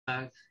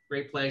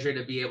Great pleasure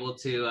to be able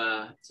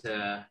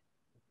to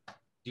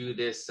do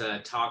this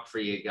talk for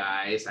you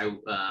guys.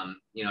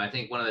 I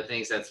think one of the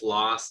things that's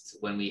lost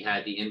when we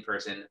had the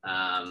in-person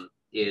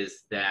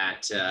is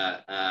that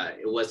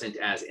it wasn't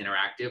as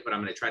interactive, but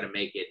I'm going to try to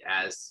make it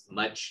as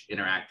much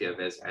interactive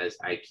as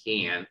I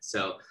can.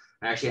 So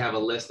I actually have a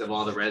list of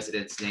all the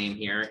residents' name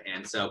here,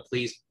 and so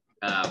please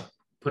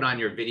put on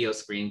your video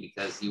screen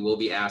because you will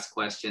be asked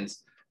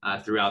questions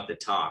throughout the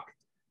talk.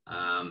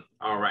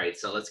 All right,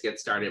 so let's get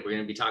started. We're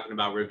going to be talking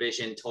about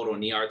revision total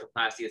knee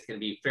arthroplasty. It's going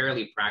to be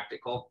fairly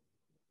practical,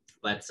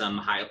 but some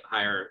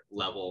higher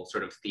level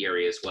sort of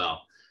theory as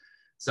well.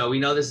 So we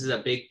know this is a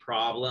big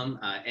problem.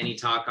 Any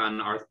talk on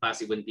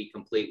arthroplasty wouldn't be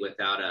complete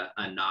without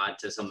a nod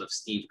to some of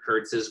Steve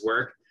Kurtz's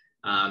work.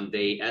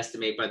 They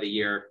estimate by the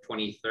year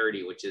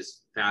 2030, which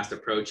is fast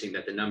approaching,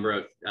 that the number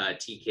of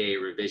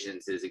TKA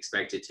revisions is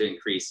expected to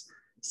increase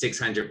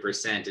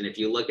 600%. And if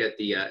you look at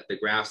the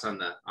graphs on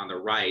the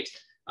right,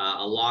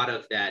 a lot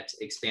of that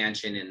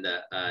expansion in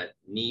the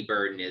knee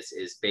burden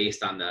is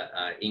based on the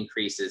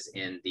increases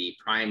in the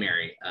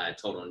primary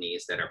total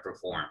knees that are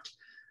performed.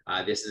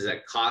 This is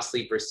a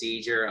costly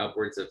procedure,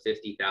 upwards of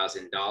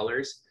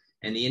 $50,000.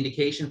 And the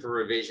indication for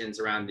revisions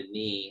around the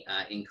knee,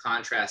 in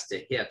contrast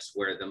to hips,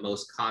 where the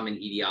most common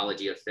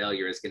etiology of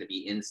failure is going to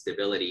be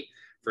instability,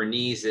 for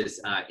knees is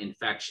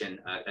infection,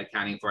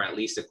 accounting for at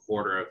least a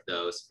quarter of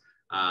those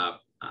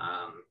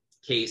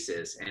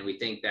cases. And we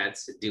think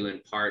that's due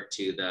in part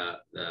to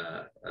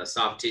the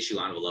soft tissue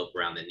envelope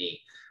around the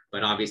knee.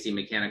 But obviously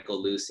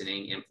mechanical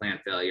loosening,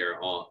 implant failure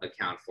all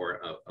account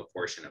for a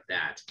portion of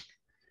that.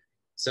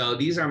 So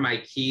these are my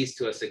keys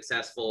to a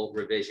successful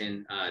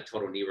revision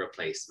total knee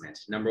replacement.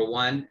 Number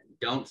one,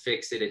 don't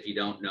fix it if you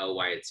don't know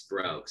why it's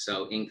broke.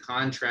 So in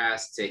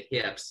contrast to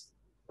hips,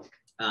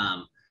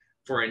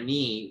 for a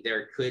knee,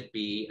 there could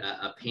be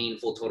a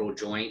painful total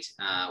joint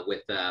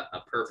with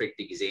a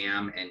perfect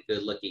exam and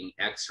good looking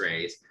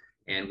x-rays.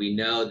 And we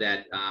know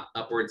that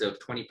upwards of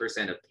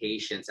 20% of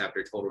patients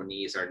after total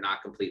knees are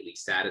not completely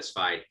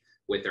satisfied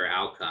with their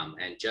outcome.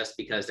 And just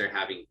because they're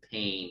having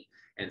pain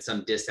and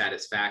some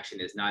dissatisfaction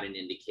is not an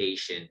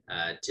indication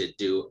to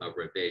do a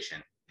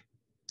revision.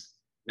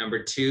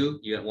 Number two,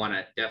 you want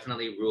to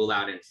definitely rule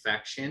out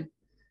infection.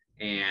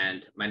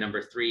 And my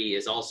number three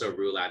is also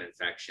rule out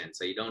infection.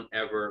 So you don't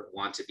ever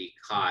want to be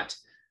caught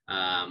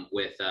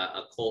with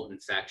a cold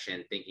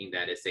infection thinking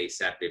that it's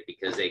aseptic,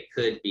 because they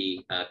could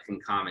be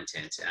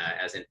concomitant,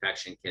 as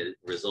infection can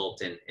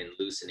result in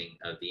loosening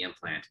of the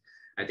implant.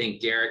 I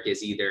think Derek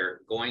is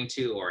either going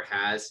to or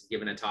has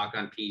given a talk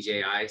on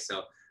PJI.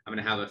 So I'm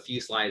going to have a few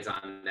slides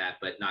on that,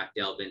 but not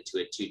delve into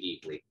it too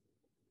deeply.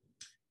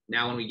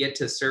 Now, when we get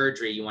to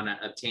surgery, you want to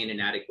obtain an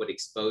adequate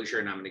exposure,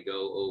 and I'm going to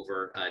go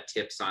over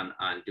tips on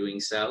doing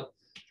so.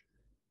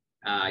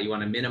 You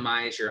want to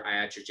minimize your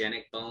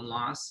iatrogenic bone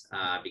loss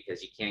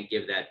because you can't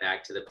give that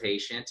back to the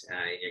patient.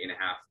 You're going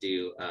to have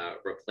to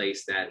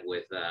replace that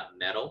with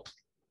metal.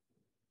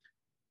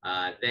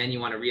 Then you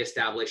want to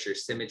reestablish your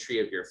symmetry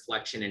of your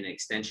flexion and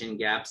extension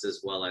gaps,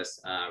 as well as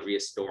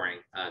restoring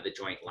the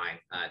joint line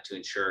to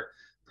ensure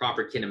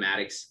proper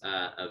kinematics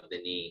of the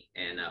knee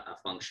and a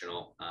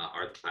functional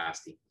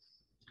arthroplasty.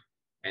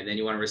 And then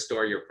you want to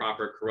restore your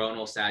proper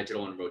coronal,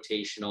 sagittal, and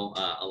rotational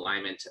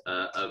alignment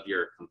of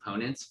your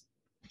components.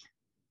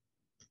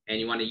 And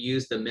you want to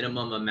use the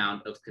minimum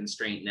amount of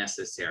constraint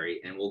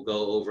necessary. And we'll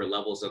go over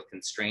levels of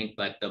constraint,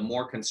 but the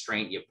more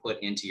constraint you put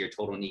into your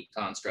total knee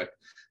construct,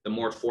 the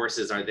more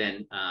forces are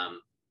then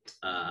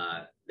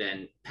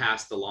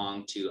passed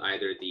along to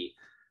either the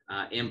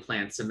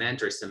implant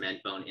cement or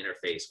cement bone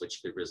interface,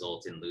 which could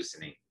result in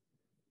loosening.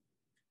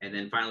 And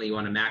then finally, you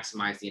want to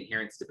maximize the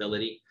inherent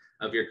stability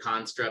of your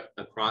construct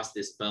across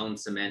this bone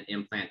cement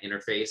implant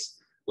interface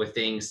with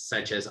things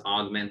such as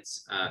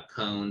augments,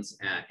 cones,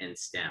 and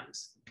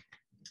stems.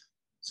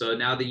 So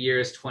now the year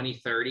is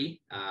 2030,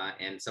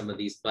 and some of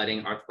these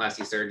budding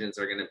arthroplasty surgeons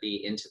are going to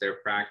be into their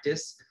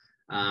practice,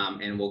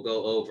 and we'll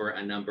go over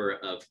a number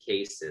of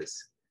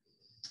cases.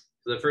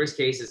 So the first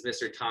case is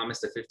Mr.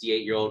 Thomas, a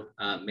 58-year-old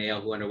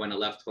male who underwent a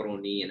left total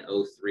knee in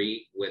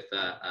 2003 with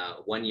a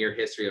 1-year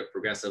history of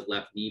progressive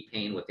left knee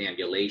pain with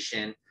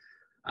ambulation,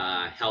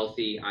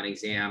 healthy on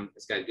exam.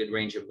 It's got a good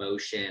range of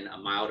motion, a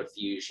mild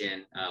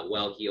effusion,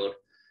 well-healed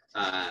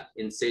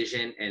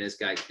incision, and it's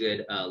got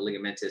good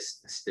ligamentous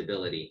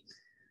stability.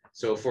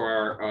 So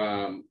for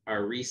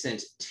our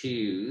recent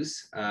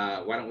twos,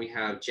 why don't we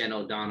have Jen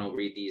O'Donnell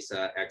read these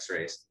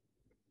x-rays?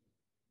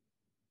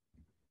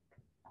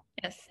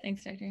 Yes,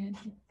 thanks, Dr.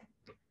 Hansen.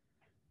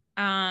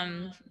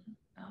 Oh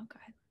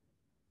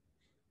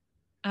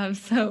God.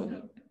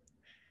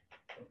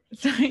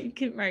 Sorry,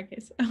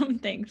 Marcus.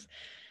 Thanks.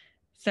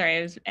 Sorry,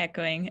 I was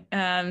echoing.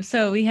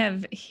 So we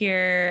have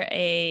here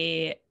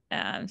a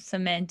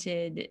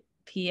cemented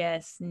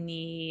PS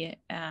knee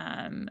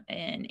and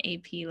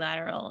AP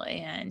lateral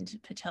and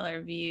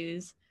patellar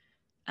views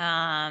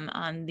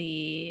on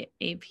the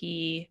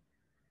AP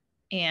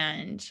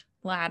and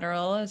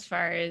lateral as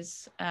far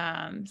as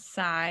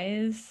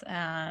size.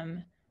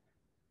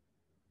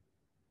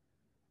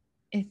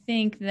 I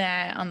think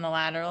that on the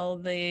lateral,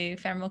 the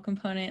femoral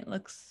component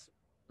looks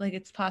like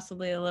it's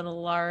possibly a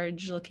little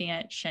large looking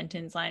at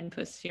Shenton's line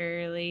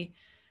posteriorly.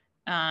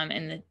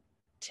 And the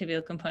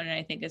tibial component,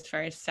 I think, as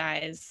far as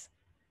size,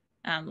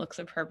 looks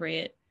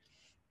appropriate.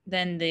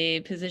 Then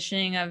the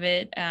positioning of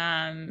it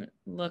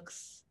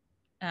looks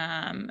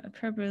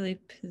appropriately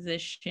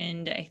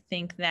positioned. I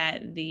think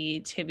that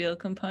the tibial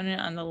component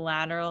on the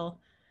lateral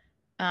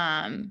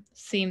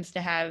seems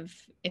to have,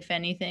 if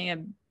anything,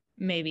 a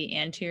maybe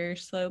anterior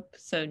slope,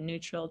 so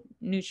neutral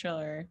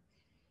or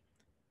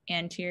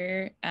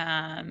anterior.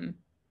 And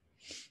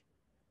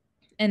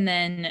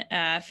then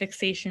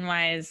fixation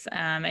wise,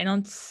 I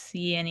don't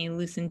see any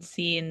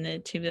lucency in the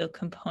tibial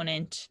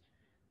component.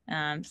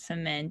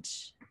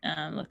 Cement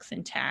looks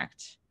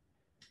intact.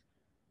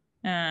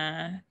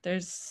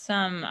 There's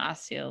some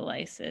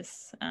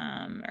osteolysis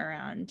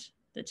around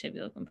the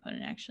tibial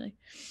component actually.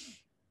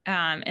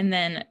 And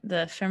then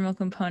the femoral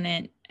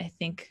component, I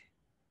think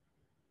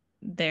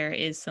there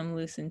is some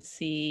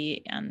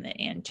lucency on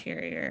the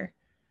anterior.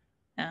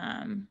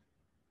 Yeah.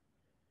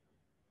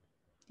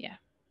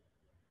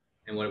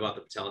 And what about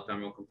the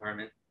patellofemoral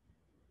compartment?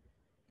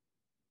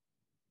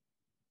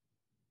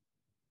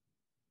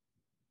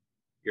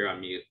 You're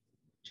on mute,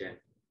 Jen.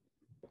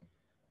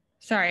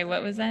 Sorry,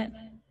 what was that?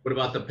 What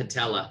about the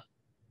patella?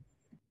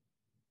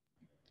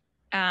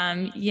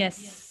 Yes,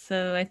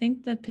 so I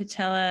think the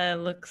patella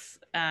looks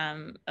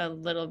a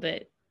little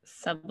bit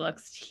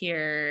subluxed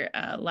here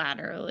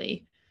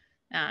laterally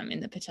in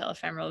the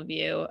patellofemoral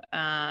view.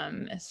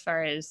 As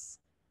far as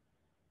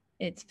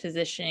its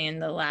positioning in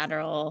the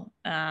lateral,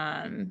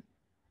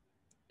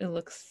 it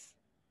looks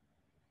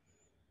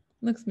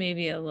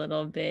maybe a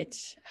little bit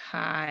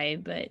high,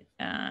 but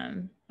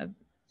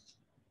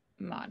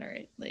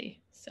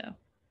moderately so.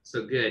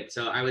 So good.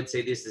 So I would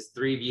say this is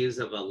 3 views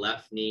of a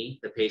left knee.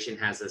 The patient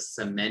has a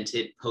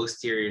cemented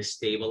posterior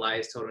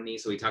stabilized total knee.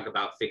 So we talk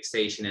about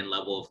fixation and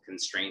level of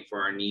constraint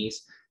for our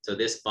knees. So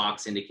this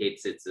box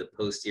indicates it's a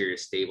posterior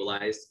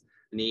stabilized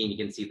knee, and you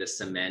can see the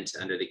cement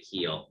under the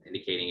keel,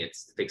 indicating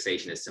its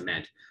fixation is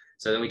cement.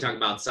 So then we talk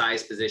about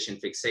size, position,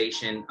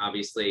 fixation.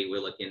 Obviously,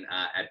 we're looking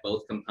at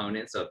both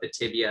components. So if the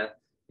tibia,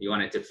 you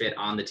want it to fit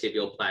on the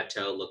tibial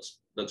plateau,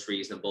 looks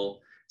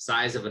reasonable.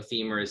 Size of a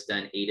femur is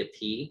done A to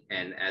P,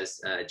 and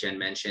as Jen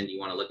mentioned, you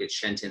want to look at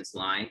Shenton's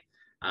line.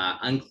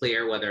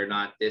 Unclear whether or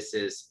not this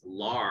is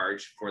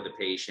large for the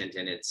patient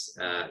and it's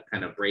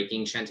kind of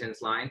breaking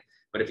Shenton's line.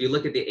 But if you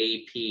look at the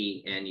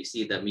AP and you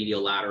see the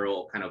medial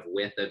lateral kind of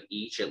width of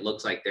each, it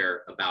looks like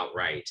they're about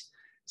right.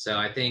 So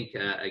I think,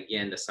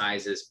 again, the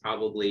size is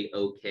probably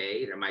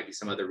okay. There might be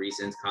some other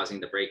reasons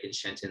causing the break in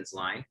Shenton's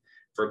line.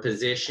 For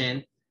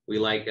position, we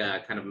like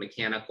kind of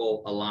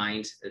mechanical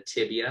aligned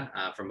tibia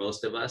for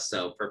most of us,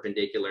 so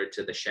perpendicular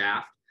to the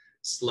shaft.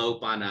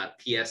 Slope on a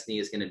PS knee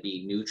is going to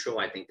be neutral.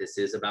 I think this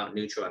is about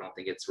neutral. I don't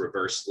think it's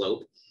reverse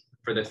slope.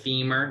 For the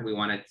femur, we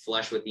want it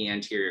flush with the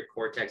anterior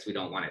cortex. We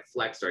don't want it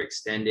flexed or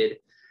extended.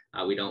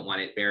 We don't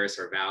want it varus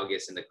or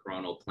valgus in the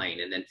coronal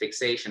plane. And then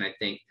fixation, I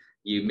think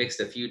you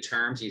mixed a few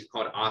terms. You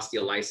called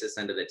osteolysis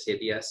under the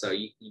tibia. So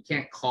you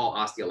can't call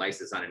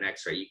osteolysis on an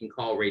x-ray. You can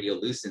call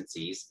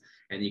radiolucencies,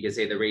 and you can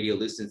say the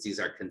radiolucencies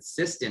are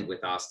consistent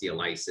with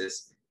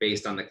osteolysis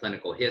based on the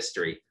clinical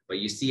history. But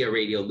you see a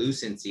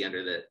radiolucency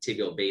under the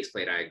tibial base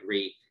plate, I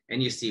agree,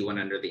 and you see one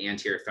under the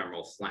anterior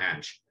femoral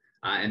flange.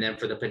 And then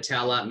for the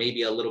patella,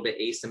 maybe a little bit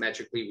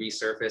asymmetrically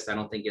resurfaced. I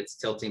don't think it's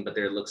tilting, but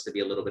there looks to be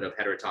a little bit of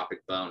heterotopic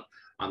bone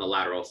on the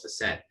lateral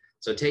facet.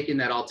 So taking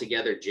that all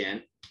together,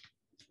 Jen,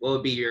 what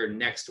would be your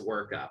next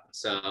workup?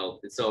 So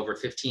it's over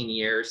 15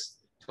 years,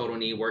 total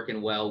knee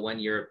working well, 1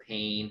 year of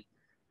pain,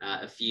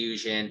 a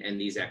fusion,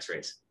 and these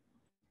x-rays.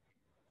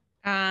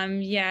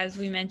 Yeah, as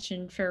we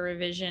mentioned for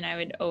revision, I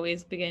would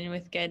always begin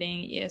with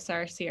getting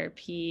ESR,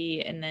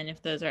 CRP, and then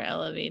if those are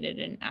elevated,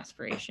 an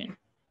aspiration.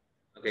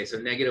 Okay, so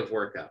negative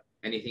workup.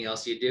 Anything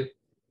else you do?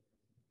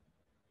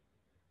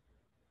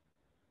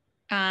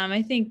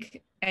 I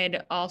think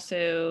I'd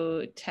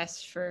also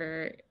test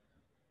for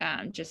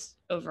just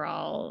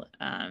overall,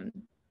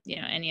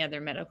 any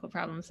other medical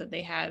problems that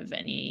they have,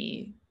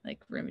 any like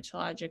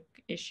rheumatologic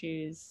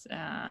issues.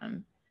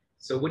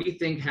 So what do you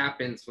think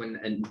happens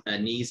when a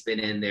knee's been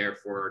in there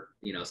for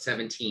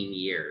 17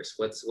 years?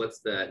 What's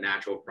the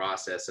natural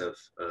process of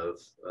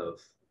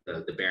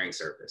the bearing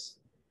surface?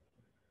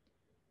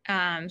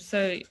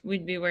 So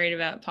we'd be worried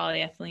about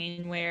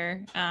polyethylene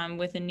wear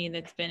with a knee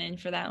that's been in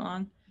for that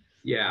long.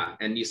 Yeah,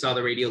 and you saw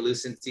the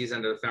radiolucencies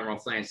under the femoral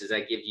flange. Does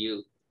that give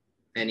you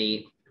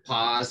any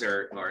pause,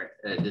 or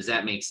does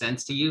that make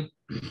sense to you?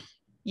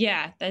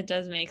 Yeah, that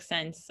does make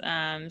sense.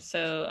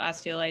 So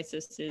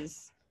osteolysis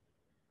is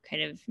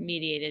kind of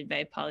mediated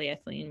by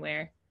polyethylene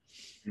wear.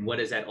 And what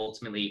does that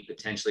ultimately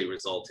potentially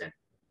result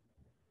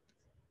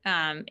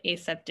in?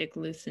 Aseptic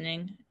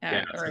loosening,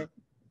 or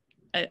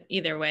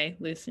either way,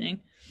 loosening.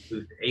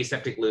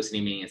 Aseptic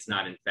loosening meaning it's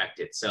not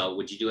infected. So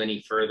would you do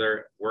any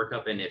further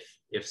workup? And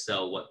if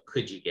so, what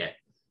could you get?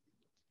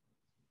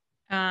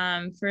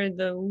 For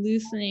the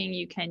loosening,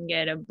 you can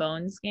get a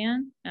bone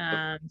scan.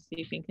 So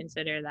you can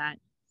consider that.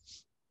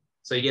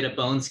 So you get a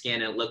bone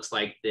scan, and it looks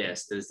like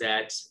this. Does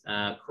that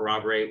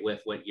corroborate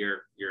with what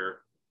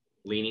you're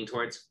leaning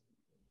towards?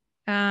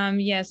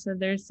 Yeah, so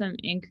there's some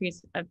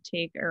increased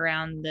uptake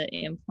around the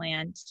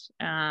implant,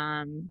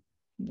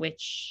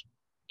 which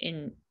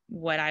in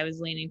what I was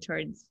leaning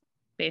towards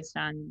based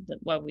on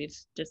what we've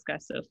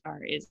discussed so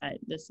far is that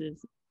this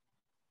is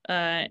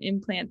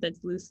implant that's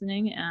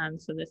loosening.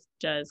 So this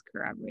does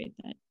corroborate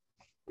that.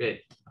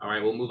 Good. All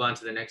right, we'll move on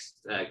to the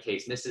next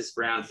case. Mrs.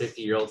 Brown,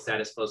 50-year-old,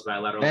 status post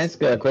bilateral. Can I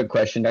ask a quick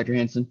question, Dr.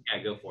 Hansen?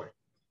 Yeah, go for it.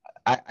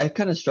 I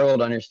kind of struggle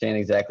to understand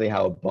exactly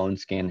how a bone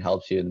scan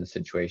helps you in the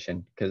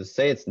situation. Because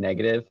say it's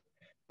negative,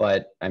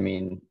 but I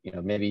mean,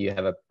 maybe you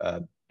have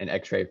an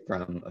X-ray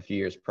from a few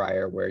years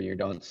prior where you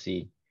don't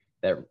see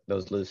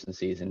those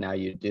lucencies, and now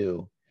you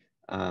do.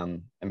 I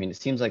mean, it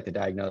seems like the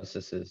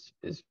diagnosis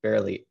is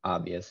fairly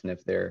obvious, and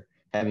if they're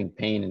having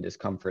pain and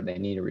discomfort, they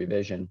need a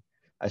revision.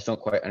 I just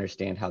don't quite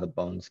understand how the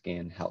bone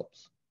scan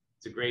helps.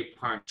 It's a great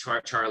part,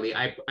 Charlie.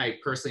 I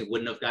personally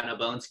wouldn't have gotten a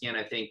bone scan.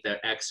 I think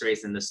the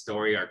x-rays in the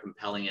story are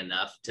compelling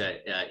enough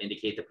to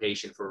indicate the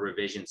patient for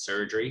revision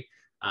surgery.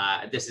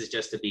 This is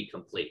just to be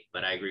complete,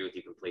 but I agree with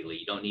you completely.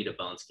 You don't need a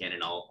bone scan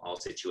in all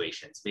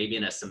situations. Maybe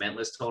in a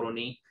cementless total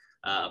knee,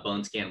 a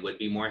bone scan would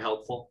be more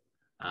helpful,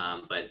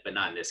 but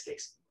not in this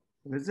case.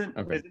 Isn't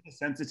the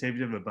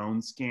sensitivity of a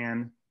bone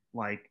scan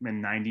like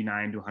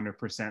 99 to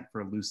 100%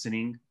 for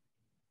loosening?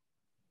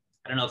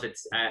 I don't know if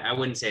it's, I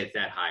wouldn't say it's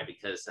that high,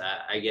 because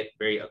I get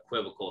very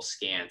equivocal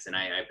scans, and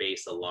I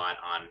base a lot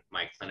on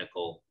my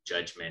clinical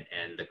judgment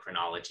and the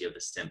chronology of the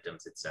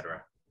symptoms, et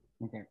cetera.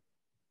 Okay.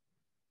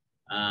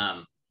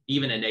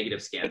 Even a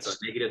negative scan. So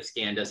a negative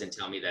scan doesn't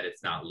tell me that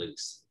it's not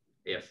loose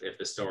if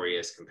the story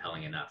is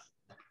compelling enough.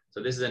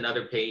 So this is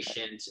another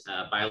patient,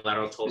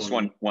 bilateral total. Just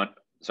one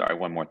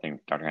more thing,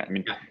 Dr. Hansen. I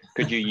mean,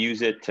 could you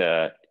use it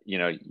to,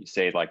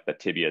 say like the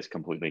tibia is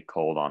completely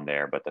cold on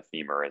there, but the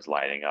femur is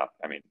lighting up?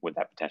 I mean, would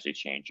that potentially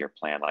change your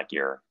plan? Like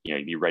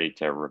you'd be ready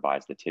to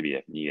revise the tibia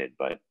if needed,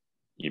 but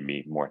you'd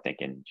be more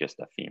thinking just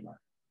the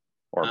femur,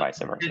 or vice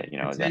versa.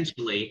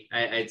 Essentially,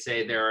 I'd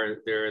say there are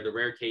the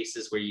rare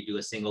cases where you do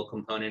a single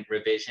component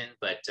revision,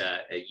 but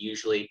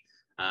usually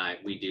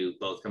we do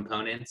both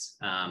components.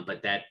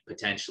 But that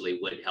potentially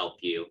would help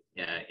you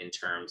in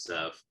terms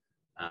of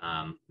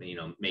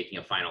making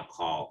a final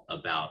call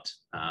about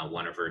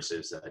one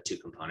versus a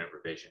two-component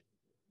revision.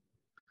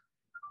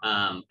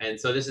 And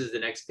so this is the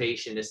next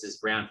patient. This is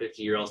Brown,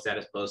 50-year-old,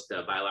 status post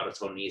bilateral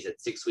total knees at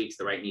 6 weeks.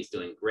 The right knee is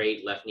doing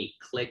great. Left knee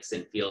clicks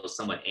and feels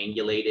somewhat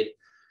angulated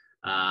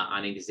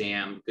on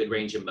exam. Good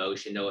range of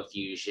motion, no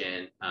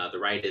effusion. The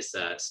right is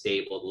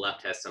stable. The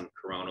left has some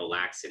coronal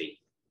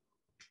laxity.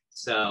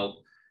 So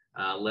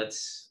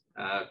let's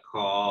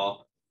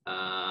call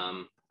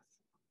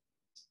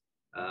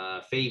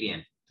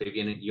Fabian.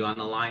 Fabian, you on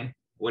the line?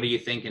 What are you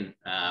thinking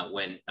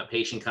when a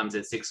patient comes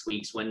at 6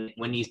 weeks, when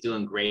he's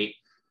doing great,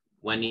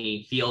 when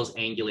he feels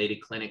angulated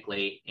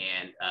clinically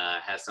and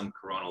has some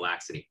coronal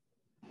laxity?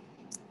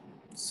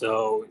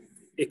 So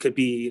it could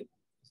be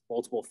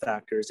multiple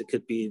factors. It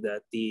could be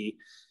that the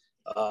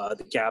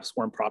gaps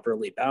weren't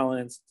properly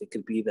balanced. It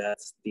could be that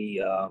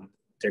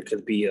there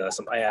could be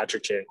some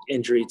iatrogenic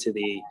injury to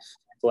the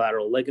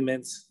lateral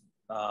ligaments.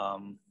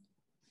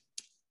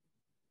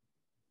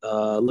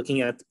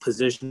 Looking at the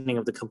positioning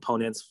of the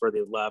components for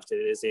the left, it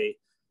is a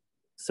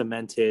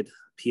cemented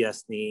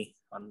PS knee.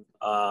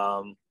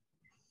 I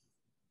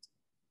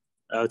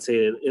would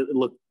say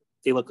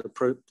they look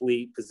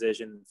appropriately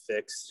positioned and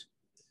fixed.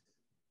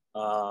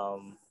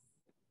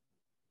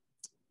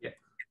 Yeah.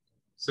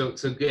 So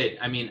good.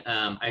 I mean,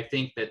 I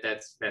think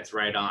that's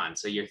right on.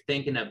 So you're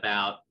thinking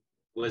about,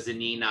 was the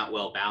knee not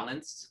well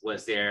balanced?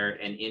 Was there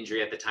an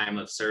injury at the time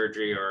of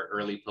surgery or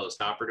early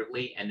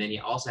post-operatively? And then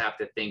you also have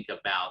to think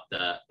about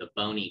the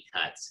bony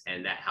cuts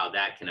and how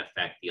that can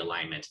affect the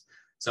alignment.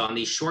 So on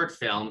these short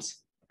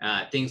films,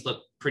 things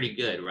look pretty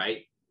good,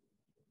 right?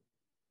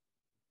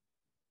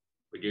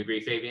 Would you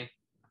agree, Fabian?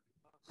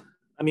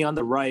 I mean, on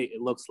the right,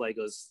 it looks like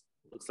it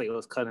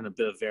was cut in a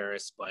bit of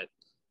varus, but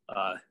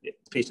the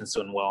patient's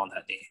doing well on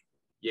that knee.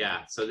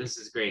 Yeah, so this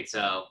is great.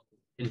 So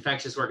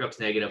infectious workup's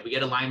negative. We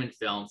get alignment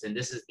films, and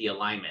this is the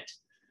alignment.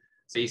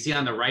 So you see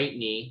on the right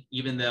knee,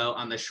 even though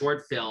on the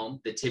short film,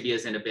 the tibia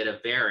is in a bit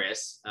of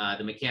varus,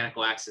 the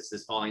mechanical axis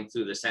is falling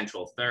through the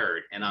central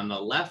third. And on the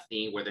left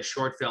knee, where the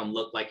short film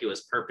looked like it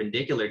was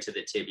perpendicular to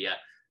the tibia,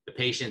 the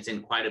patient's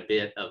in quite a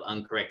bit of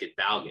uncorrected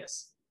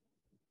valgus.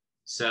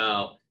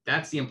 So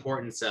that's the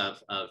importance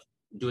of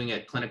doing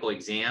a clinical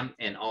exam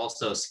and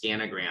also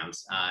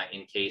scanograms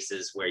in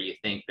cases where you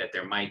think that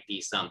there might be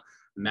some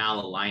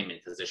malalignment,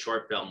 because the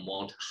short film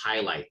won't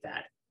highlight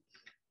that.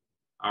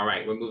 All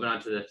right, we're moving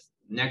on to the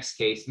next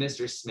case.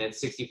 Mr. Smith,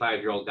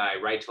 65-year-old guy,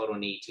 right total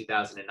knee,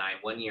 2009,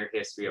 1 year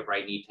history of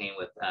right knee pain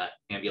with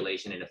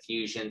ambulation and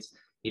effusions.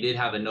 He did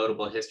have a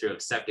notable history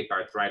of septic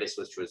arthritis,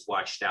 which was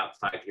washed out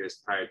 5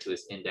 years prior to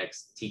his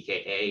index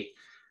TKA.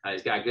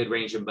 He's got good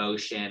range of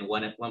motion,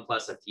 one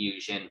plus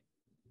effusion,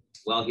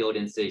 well-healed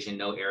incision,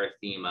 no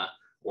erythema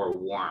or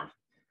warm.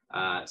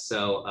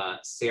 So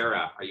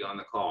Sarah, are you on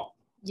the call?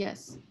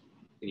 Yes.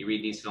 Can you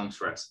read these films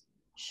for us?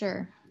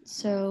 Sure.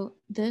 So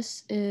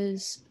this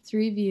is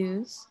 3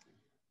 views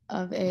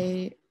of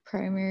a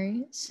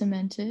primary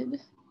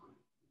cemented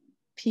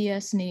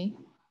PS knee.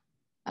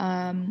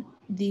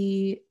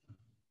 The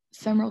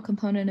femoral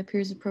component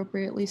appears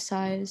appropriately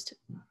sized,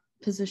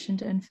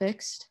 positioned, and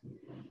fixed.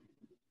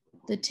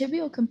 The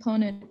tibial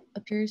component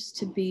appears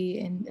to be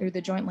in, or the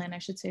joint land, I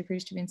should say,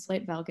 appears to be in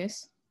slight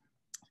valgus.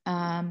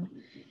 And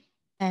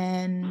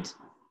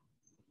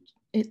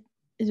it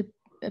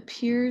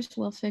appears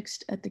well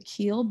fixed at the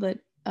keel, but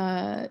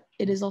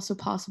it is also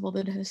possible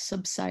that it has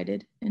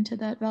subsided into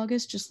that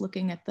valgus, just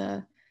looking at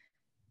the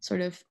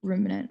sort of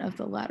remnant of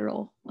the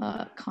lateral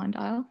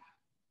condyle.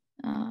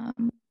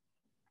 And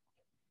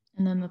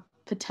then the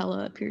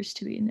patella appears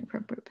to be in the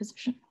appropriate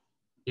position.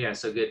 Yeah,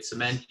 so good.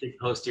 Cemented,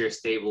 posterior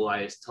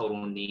stabilized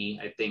total knee.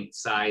 I think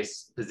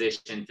size,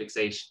 position,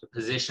 fixation,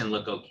 position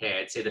look okay.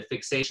 I'd say the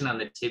fixation on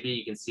the tibia,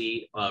 you can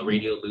see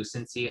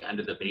radiolucency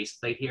under the base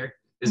plate here.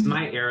 Is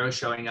my arrow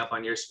showing up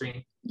on your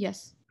screen?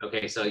 Yes.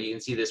 Okay, so you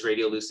can see this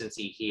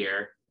radiolucency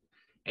here,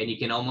 and you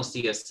can almost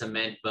see a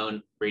cement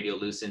bone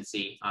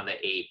radiolucency on the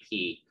AP.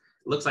 It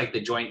looks like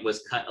the joint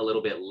was cut a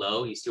little bit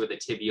low. You see where the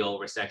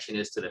tibial resection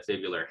is to the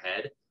fibular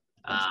head.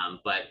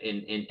 But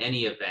in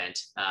any event,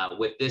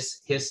 with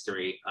this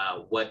history,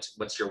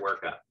 what's your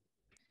workup?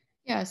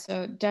 Yeah,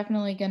 so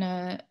definitely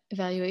gonna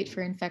evaluate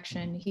for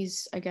infection.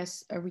 He's, I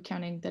guess, are we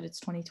counting that it's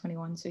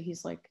 2021? So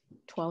he's like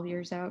 12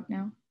 years out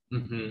now?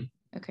 Mm-hmm.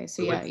 Okay,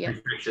 so yeah.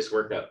 Infectious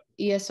workup.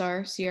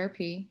 ESR,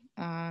 CRP,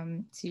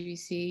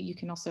 CBC. You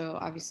can also,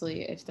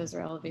 obviously, if those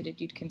are elevated,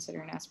 you'd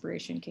consider an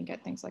aspiration. You can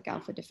get things like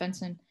alpha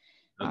defensin,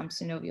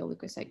 synovial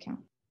leukocyte count.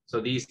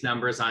 So these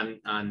numbers on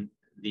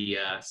the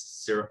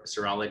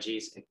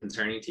serologies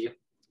concerning to you?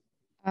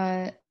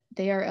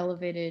 They are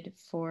elevated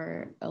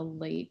for a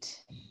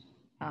late,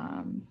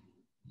 in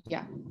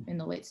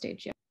the late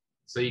stage, yeah.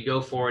 So you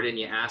go forward and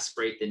you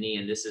aspirate the knee,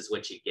 and this is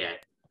what you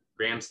get.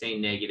 Gram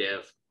stain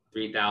negative,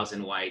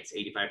 3,000 whites,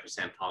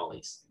 85%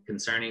 polys.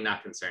 Concerning,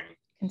 not concerning?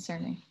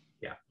 Concerning.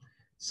 Yeah.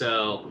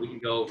 So we can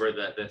go over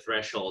the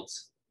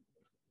thresholds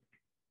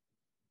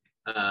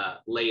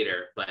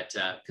later, but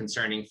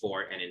concerning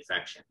for an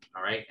infection.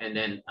 All right. And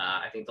then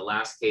I think the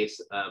last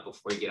case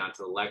before you get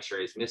onto the lecture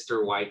is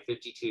Mr. White,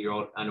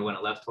 52-year-old, underwent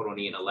a left total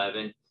knee in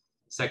 11,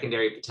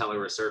 secondary patellar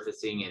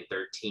resurfacing in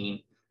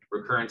 13,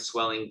 recurrent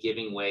swelling,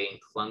 giving way, and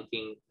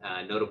clunking,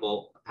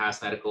 notable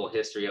past medical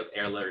history of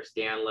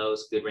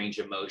Ehlers-Danlos, good range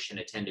of motion,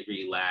 a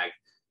 10-degree lag,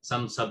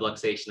 some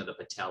subluxation of the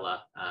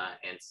patella,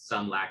 and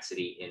some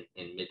laxity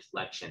in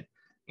midflexion.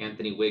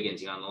 Anthony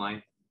Wiggins, you on the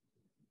line?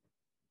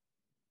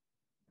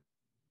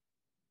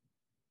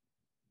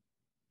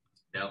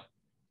 No.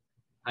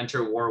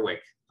 Hunter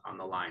Warwick on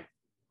the line.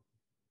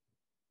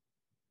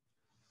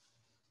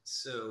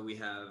 So we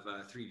have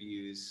 3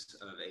 views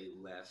of a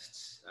left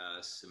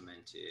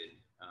cemented,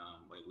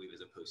 what I believe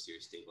is a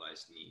posterior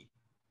stabilized knee.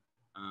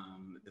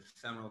 The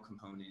femoral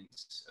component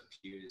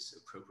appears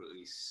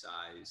appropriately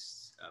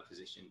sized,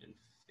 positioned, and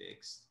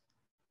fixed.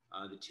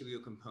 The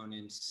tibial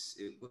components,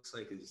 it looks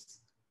like is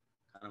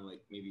kind of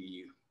like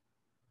maybe,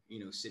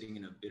 sitting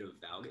in a bit of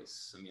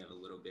valgus. You have a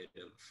little bit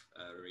of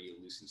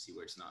radiolucency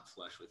where it's not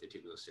flush with the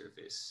tibial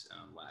surface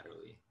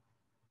laterally.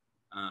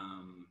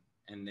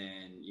 And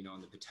then,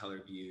 on the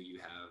patellar view, you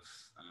have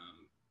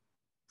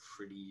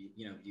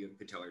you have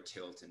patellar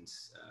tilt and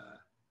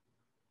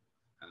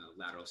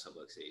lateral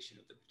subluxation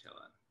of the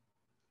patella.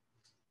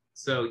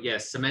 So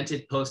yes,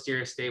 cemented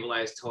posterior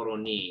stabilized total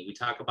knee. We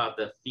talk about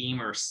the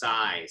femur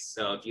size.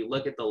 So if you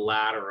look at the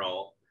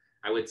lateral,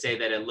 I would say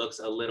that it looks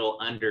a little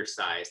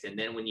undersized. And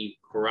then when you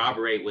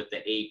corroborate with the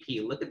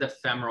AP, look at the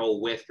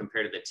femoral width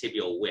compared to the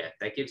tibial width.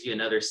 That gives you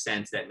another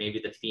sense that maybe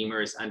the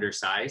femur is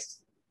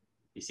undersized.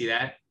 You see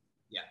that?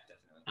 Yeah,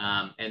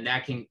 definitely. And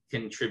that can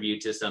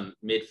contribute to some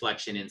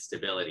midflexion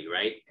instability,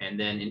 right? And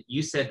then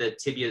you said the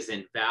tibia is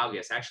in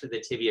valgus. Actually,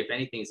 the tibia, if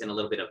anything, is in a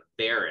little bit of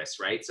varus,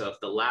 right? So if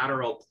the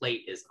lateral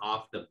plate is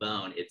off the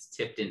bone, it's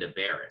tipped into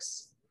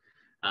varus.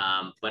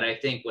 But I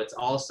think what's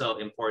also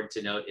important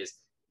to note is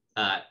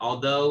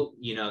although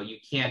you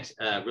can't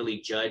really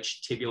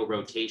judge tibial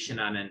rotation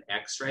on an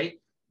X-ray,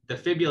 the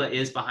fibula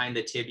is behind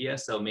the tibia,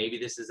 so maybe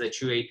this is a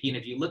true AP. And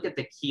if you look at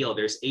the keel,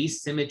 there's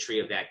asymmetry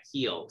of that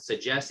keel,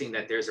 suggesting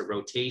that there's a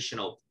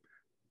rotational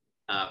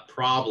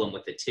problem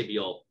with the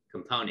tibial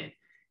component.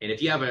 And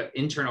if you have an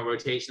internal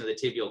rotation of the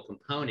tibial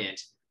component,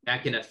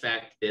 that can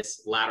affect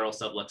this lateral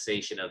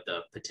subluxation of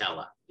the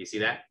patella. Do you see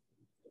that?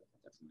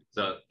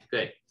 So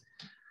good.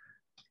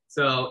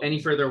 So any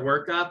further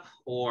workup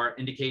or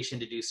indication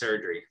to do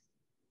surgery?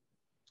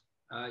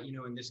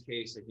 In this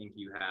case, I think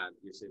you have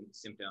your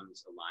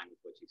symptoms aligned with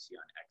what you see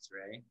on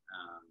X-ray.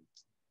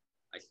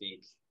 I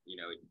think,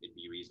 it'd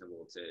be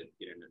reasonable to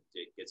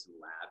get some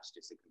labs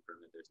just to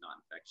confirm that there's not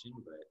infection,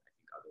 but I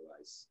think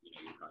otherwise,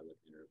 you're probably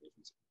looking at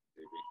revision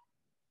surgery.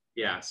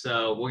 Yeah,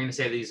 so we're gonna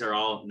say these are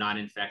all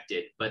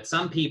non-infected, but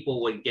some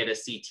people would get a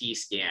CT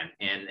scan,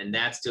 and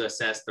that's to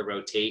assess the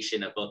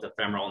rotation of both the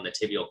femoral and the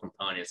tibial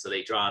components. So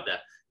they draw the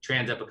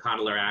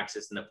transepicondylar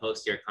axis and the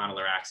posterior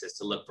condylar axis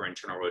to look for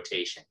internal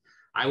rotation.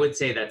 I would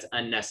say that's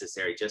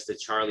unnecessary. Just to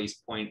Charlie's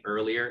point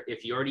earlier,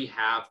 if you already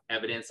have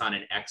evidence on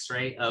an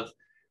x-ray of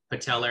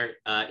patellar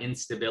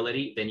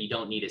instability, then you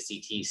don't need a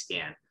CT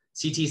scan.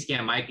 CT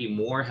scan might be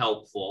more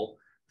helpful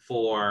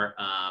for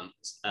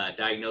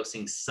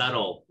diagnosing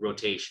subtle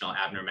rotational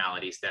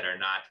abnormalities that are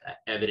not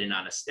evident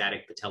on a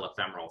static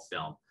patellofemoral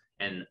film,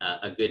 and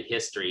a good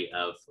history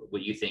of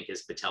what you think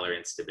is patellar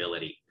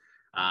instability.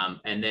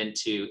 And then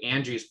to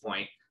Andrew's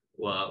point,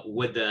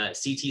 would the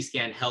CT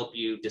scan help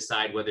you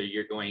decide whether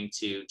you're going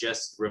to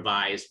just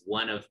revise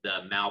one of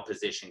the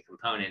malposition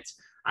components?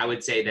 I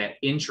would say that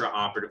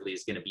intraoperatively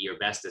is going to be your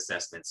best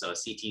assessment. So a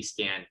CT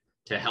scan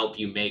to help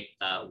you make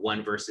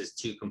 1 versus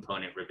 2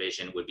 component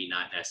revision would be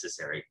not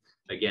necessary.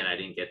 Again, I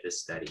didn't get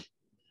this study.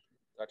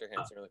 Dr.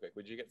 Hansen, really quick,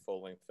 would you get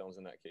full-length films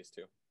in that case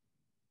too?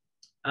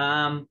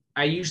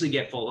 I usually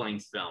get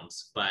full-length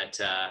films, but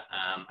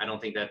I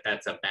don't think that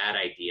that's a bad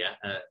idea.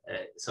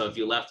 So if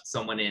you left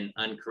someone in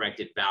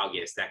uncorrected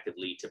valgus, that could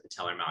lead to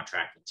patellar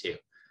maltracking too.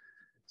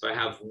 So I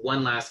have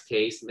one last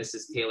case,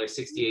 Mrs. Taylor,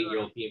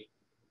 68-year-old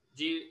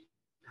female.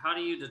 How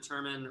do you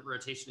determine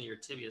rotation of your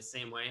tibia?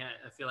 Same way?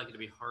 I feel like it'd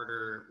be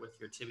harder with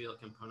your tibial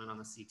component on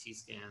the CT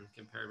scan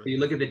compared with. You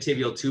look at the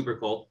tibial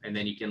tubercle, and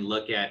then you can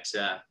look at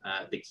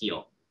the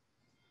keel.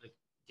 The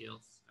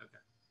keels. Okay.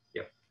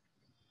 Yep.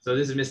 So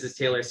this is Mrs.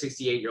 Taylor,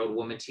 68-year-old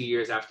woman, 2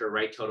 years after a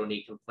right total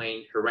knee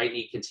complaint. Her right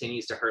knee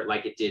continues to hurt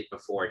like it did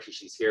before.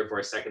 She's here for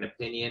a second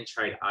opinion,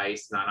 tried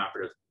ice,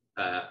 non-operative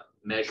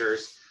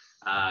measures,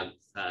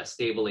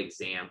 stable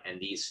exam, and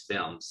these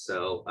films.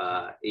 So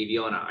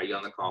Aviona, are you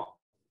on the call?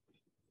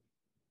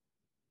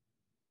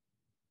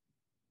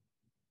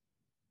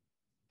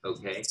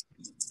 Okay.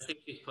 I think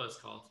she's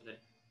post-call today.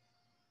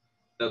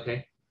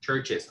 Okay.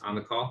 Churches on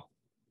the call?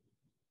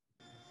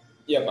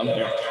 Yep, I'm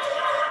here.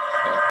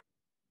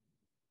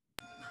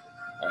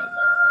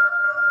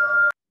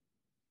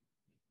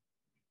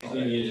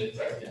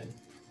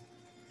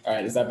 All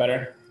right, is that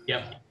better?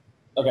 Yep.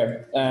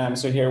 Okay,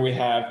 so here we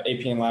have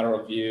AP and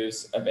lateral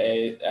views of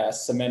a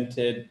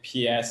cemented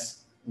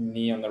PS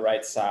knee on the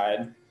right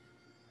side.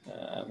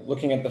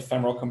 Looking at the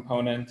femoral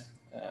component,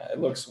 it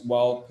looks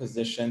well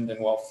positioned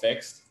and well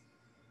fixed.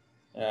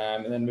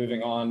 And then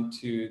moving on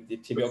to the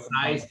tibial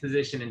size,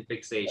 position, and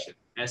fixation,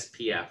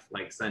 SPF,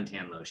 like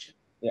suntan lotion.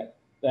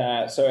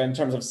 Yeah. So in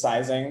terms of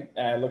sizing,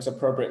 it looks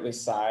appropriately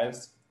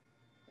sized.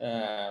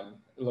 It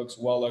looks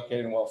well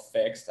located and well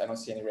fixed. I don't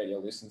see any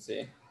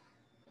radiolucency.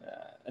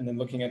 And then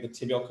looking at the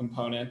tibial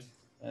component,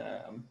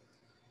 it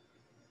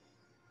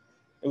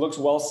looks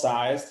well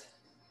sized.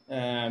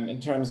 In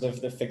terms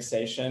of the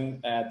fixation,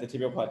 the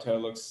tibial plateau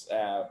looks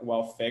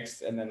well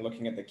fixed, and then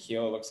looking at the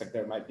keel, it looks like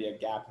there might be a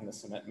gap in the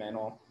cement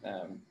mantle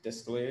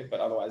distally, but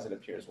otherwise it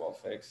appears well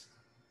fixed.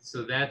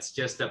 So that's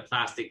just a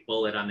plastic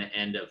bullet on the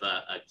end of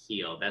a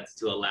keel. That's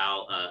to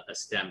allow a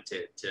stem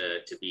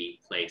to be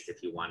placed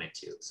if you wanted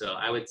to. So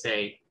I would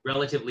say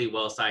relatively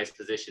well-sized,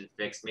 position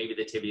fixed. Maybe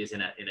the tibia is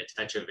in a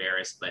touch of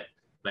varus, but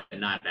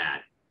not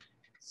bad.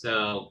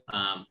 So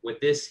with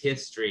this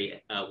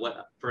history,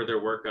 what further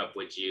workup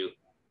would you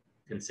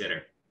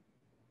consider?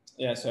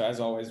 Yeah, so as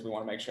always, we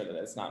want to make sure that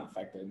it's not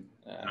infected.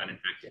 Not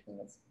infected.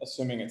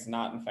 Assuming it's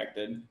not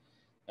infected.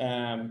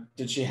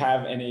 Did she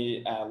have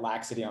any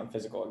laxity on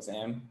physical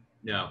exam?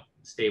 No,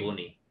 stable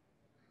knee.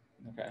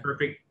 Okay.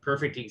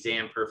 Perfect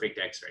exam, perfect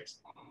x-rays.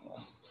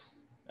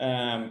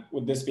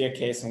 Would this be a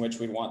case in which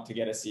we'd want to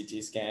get a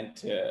CT scan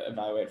to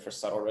evaluate for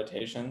subtle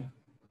rotation?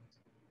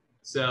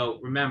 So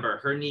remember,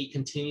 her knee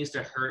continues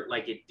to hurt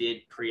like it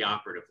did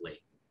preoperatively.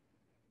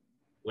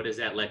 What does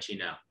that let you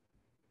know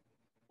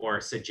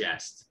or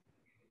suggest?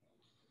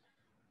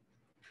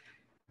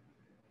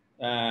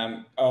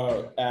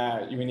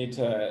 You need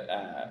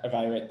to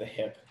evaluate the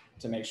hip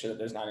to make sure that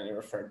there's not any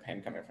referred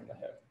pain coming from the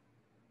hip.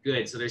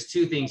 Good. So there's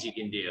two things you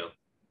can do.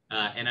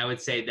 And I would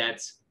say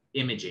that's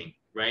imaging,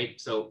 right?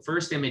 So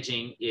first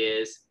imaging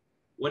is,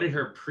 what did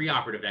her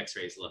preoperative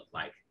x-rays look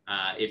like?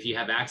 If you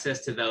have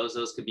access to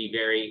those could be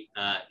very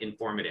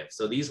informative.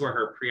 So these were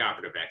her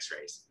preoperative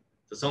x-rays.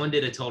 So someone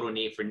did a total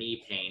knee for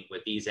knee pain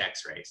with these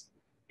x-rays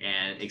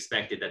and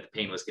expected that the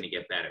pain was going to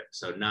get better.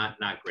 So not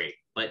great.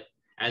 But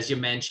as you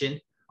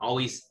mentioned,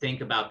 always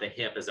think about the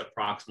hip as a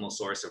proximal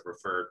source of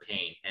referred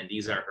pain. And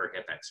these are her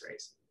hip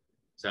x-rays.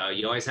 So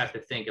you always have to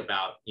think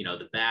about,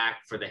 the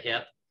back for the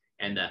hip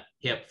and the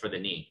hip for the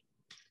knee.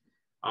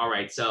 All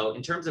right, so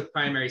in terms of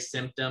primary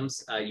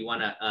symptoms, you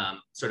want to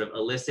sort of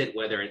elicit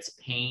whether it's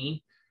pain,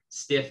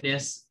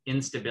 stiffness,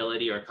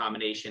 instability, or a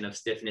combination of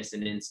stiffness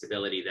and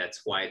instability.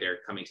 That's why they're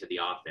coming to the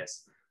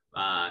office.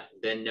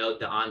 Then note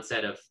the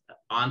onset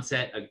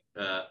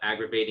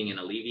aggravating and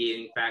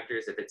alleviating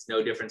factors. If it's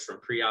no difference from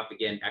pre-op,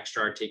 again,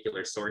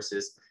 extra-articular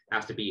sources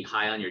have to be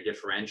high on your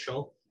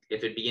differential.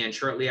 If it began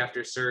shortly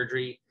after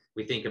surgery,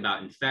 we think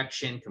about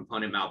infection,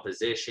 component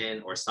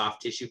malposition, or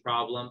soft tissue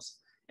problems,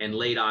 and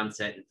late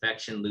onset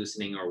infection,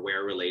 loosening, or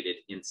wear-related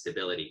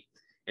instability.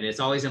 And it's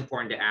always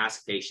important to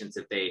ask patients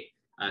if they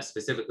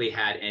specifically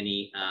had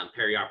any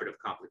perioperative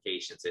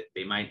complications. If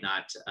they might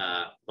not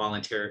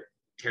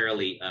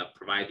voluntarily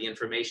provide the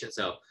information.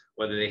 So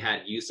whether they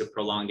had use of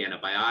prolonged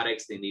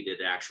antibiotics, they needed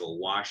an actual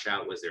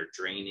washout, was there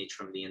drainage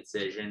from the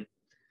incision?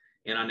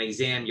 And on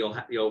exam,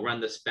 you'll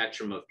run the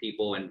spectrum of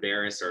people in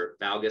varus or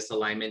valgus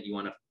alignment. You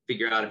want to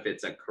figure out if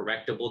it's a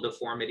correctable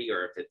deformity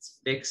or if it's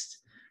fixed.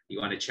 You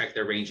want to check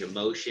their range of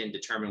motion,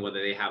 determine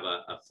whether they have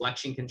a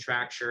flexion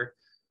contracture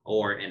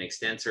or an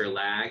extensor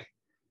lag.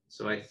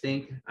 So I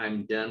think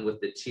I'm done with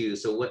the two.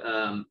 So what,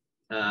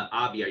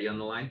 Avi, are you on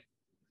the line?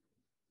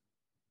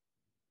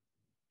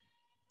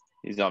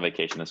 He's on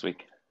vacation this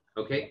week.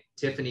 Okay,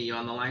 Tiffany, you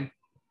on the line?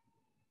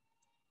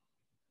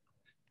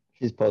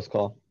 She's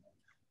post-call.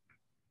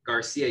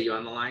 Garcia, you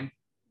on the line?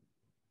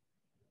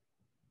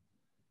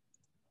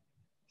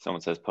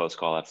 Someone says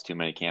post-call, that's too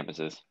many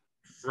campuses.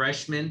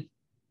 Freshman?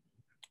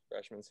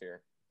 Freshman's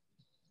here.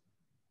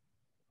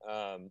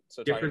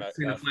 So talking Difference about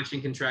between a flexion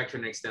contracture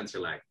and extensor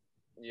lag.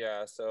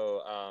 Yeah,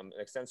 so an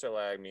extensor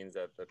lag means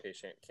that the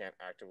patient can't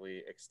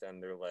actively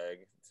extend their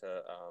leg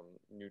to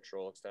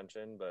neutral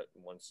extension, but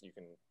once you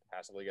can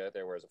passively get it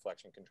there, whereas a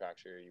flexion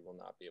contracture, you will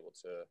not be able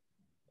to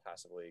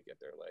passively get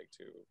their leg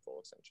to full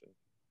extension.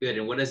 Good,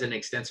 and what does an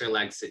extensor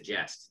lag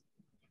suggest?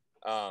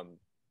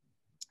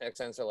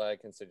 Extensor lag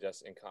can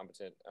suggest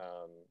incompetent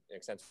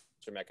extensor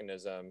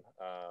mechanism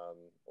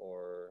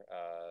or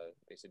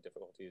basic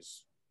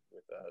difficulties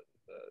with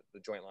the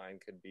joint line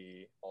could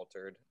be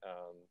altered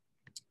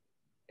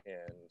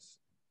and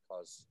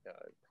cause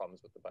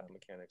problems with the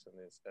biomechanics of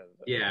this.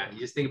 Yeah, you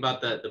just think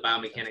about the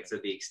biomechanics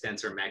of the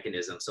extensor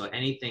mechanism. So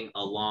anything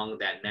along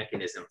that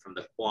mechanism from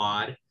the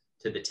quad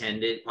to the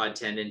tendon, quad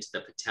tendon to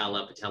the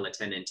patella, patella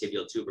tendon,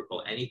 tibial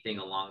tubercle, anything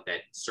along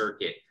that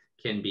circuit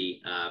can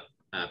be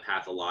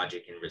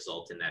pathologic and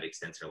result in that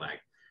extensor lag.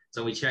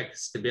 So we check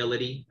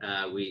stability.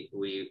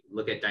 We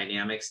look at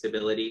dynamic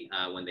stability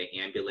when they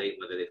ambulate,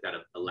 whether they've got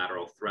a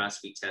lateral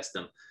thrust. We test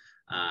them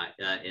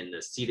in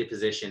the seated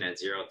position at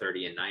 0,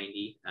 30, and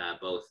 90,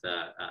 both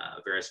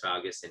varus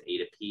valgus and A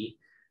to P.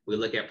 We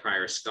look at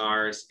prior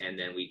scars, and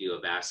then we do a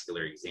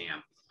vascular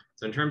exam.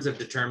 So in terms of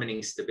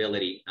determining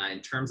stability,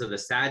 in terms of the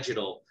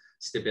sagittal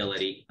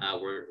stability,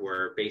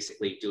 we're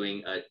basically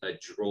doing a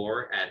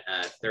drawer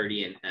at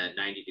 30 and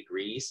 90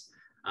 degrees.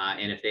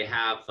 And if they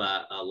have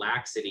a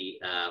laxity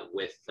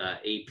with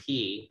AP,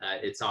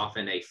 it's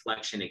often a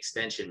flexion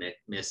extension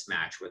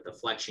mismatch with the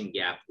flexion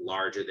gap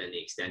larger than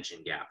the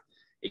extension gap.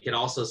 It could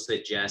also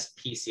suggest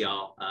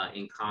PCL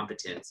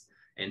incompetence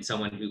in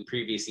someone who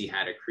previously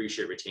had a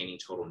cruciate retaining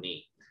total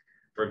knee.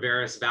 For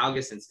varus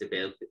valgus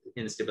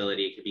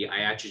instability, it could be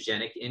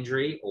iatrogenic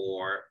injury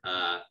or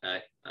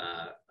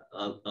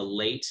a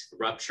late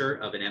rupture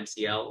of an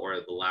MCL or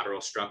the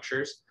lateral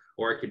structures,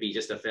 or it could be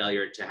just a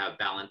failure to have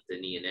balanced the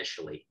knee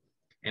initially.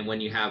 And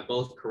when you have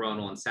both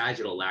coronal and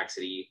sagittal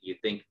laxity, you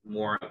think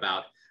more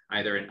about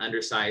either an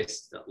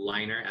undersized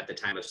liner at the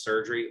time of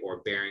surgery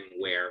or bearing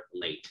wear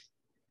late.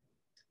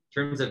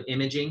 In terms of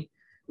imaging,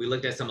 we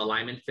looked at some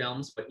alignment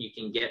films. What you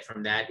can get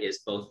from that is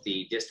both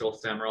the distal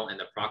femoral and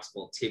the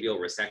proximal tibial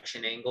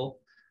resection angle.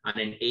 On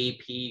an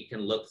AP, you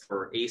can look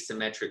for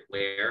asymmetric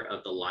wear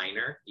of the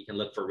liner. You can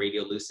look for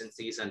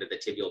radiolucencies under the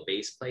tibial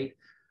base plate,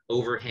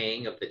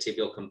 overhang of the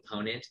tibial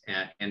component,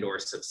 and or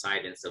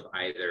subsidence of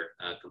either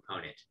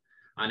component.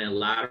 On a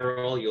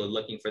lateral, you're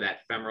looking for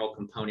that femoral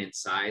component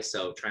size,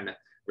 so trying to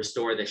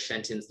restore the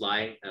Shenton's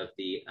line of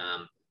the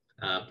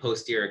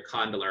posterior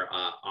condylar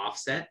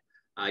offset.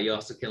 You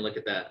also can look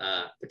at the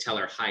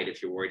patellar height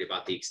if you're worried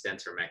about the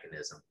extensor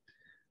mechanism.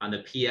 On the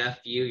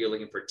PF view, you're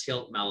looking for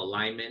tilt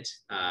malalignment,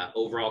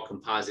 overall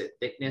composite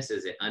thickness.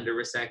 Is it under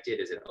resected?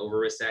 Is it over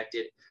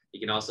resected? You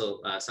can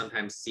also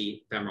sometimes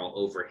see femoral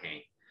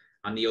overhang.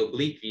 On the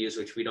oblique views,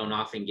 which we don't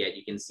often get,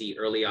 you can see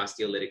early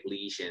osteolytic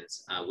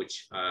lesions,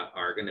 which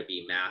are going to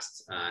be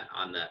masked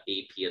on the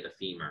AP of the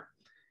femur.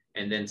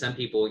 And then some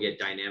people will get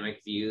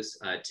dynamic views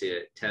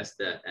to test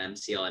the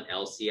MCL and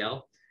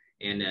LCL.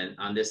 And then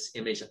on this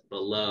image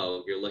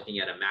below, you're looking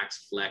at a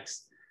max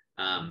flex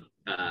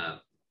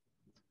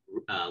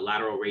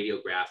lateral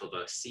radiograph of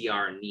a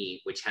CR knee,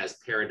 which has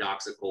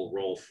paradoxical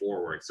roll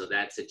forward. So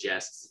that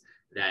suggests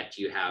that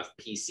you have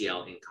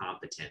PCL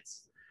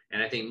incompetence.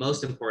 And I think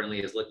most importantly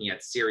is looking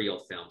at serial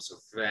film. So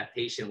for that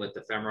patient with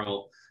the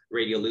femoral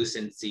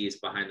radiolucencies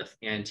behind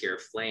the anterior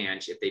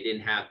flange, if they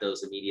didn't have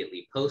those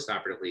immediately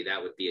post-operatively,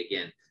 that would be,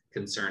 again,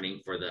 concerning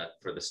for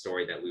the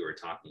story that we were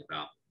talking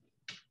about.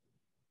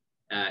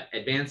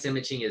 Advanced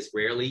imaging is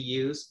rarely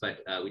used, but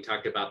we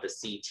talked about the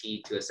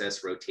CT to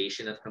assess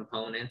rotation of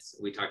components.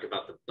 We talked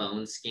about the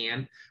bone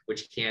scan,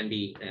 which can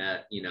be,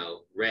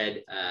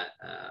 read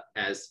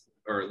as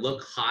or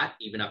look hot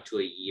even up to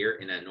a year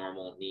in a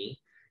normal knee.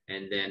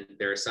 And then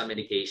there are some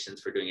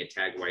indications for doing a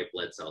tag white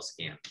blood cell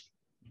scan.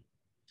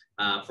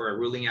 For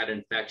ruling out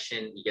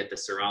infection, you get the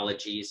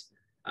serologies.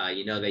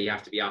 You know that you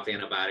have to be off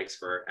antibiotics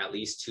for at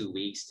least 2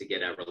 weeks to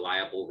get a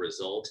reliable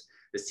result.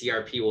 The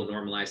CRP will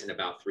normalize in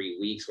about 3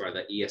 weeks, while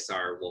the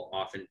ESR will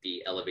often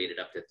be elevated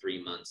up to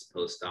 3 months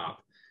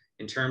post-op.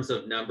 In terms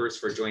of numbers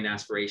for joint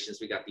aspirations,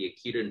 we got the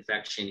acute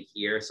infection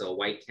here, so a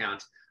white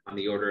count on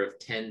the order of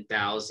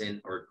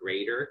 10,000 or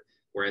greater.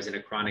 whereas in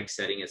a chronic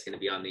setting, it's going to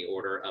be on the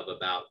order of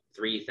about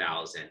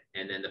 3,000.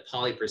 And then the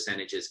poly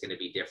percentage is going to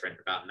be different,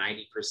 about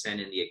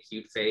 90% in the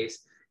acute phase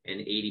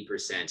and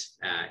 80%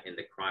 in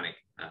the chronic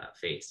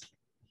phase.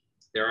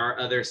 There are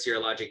other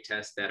serologic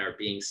tests that are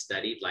being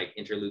studied, like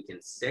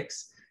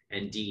interleukin-6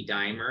 and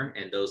D-dimer,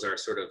 and those are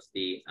sort of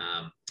the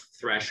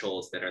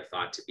thresholds that are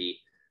thought to be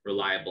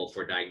reliable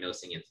for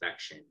diagnosing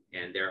infection.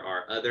 And there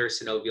are other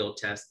synovial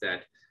tests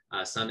that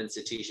some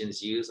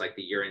institutions use, like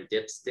the urine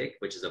dipstick,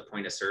 which is a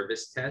point of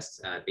service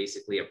test,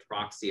 basically a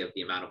proxy of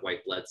the amount of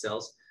white blood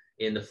cells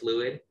in the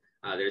fluid.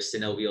 There's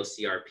synovial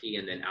CRP,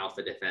 and then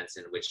alpha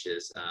defensin, which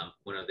is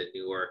one of the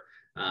newer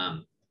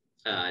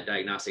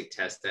diagnostic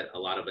tests that a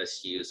lot of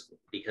us use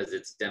because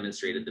it's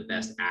demonstrated the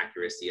best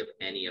accuracy of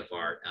any of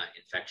our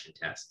infection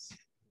tests.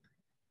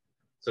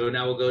 So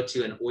now we'll go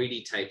to an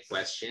OIDI type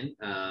question.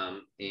 How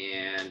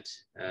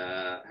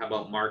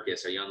about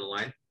Marcus? Are you on the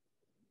line?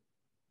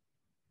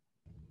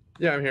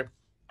 Yeah, I'm here.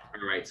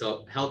 All right.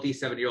 So healthy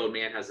 70-year-old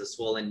man has a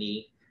swollen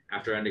knee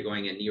after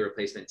undergoing a knee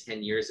replacement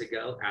 10 years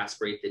ago.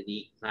 Aspirate the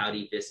knee,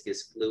 cloudy,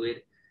 viscous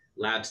fluid.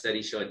 Lab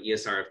study showed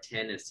ESR of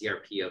 10 and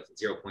CRP of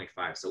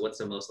 0.5. So what's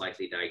the most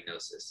likely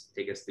diagnosis?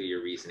 Take us through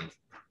your reasoning.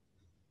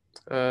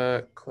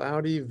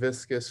 Cloudy,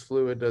 viscous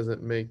fluid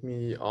doesn't make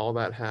me all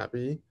that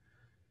happy.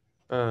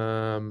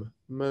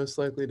 Most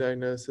likely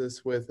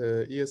diagnosis with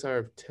a ESR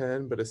of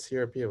 10, but a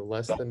CRP of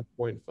less than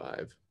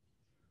 0.5.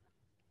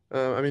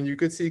 I mean, you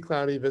could see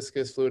cloudy,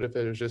 viscous fluid if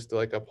it was just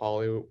like a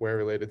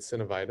polywear-related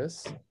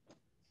synovitis.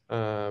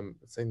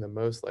 Saying the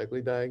most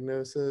likely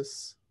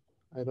diagnosis,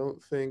 I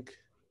don't think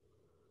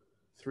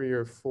 3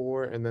 or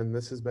 4, and then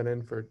this has been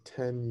in for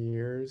 10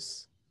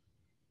 years.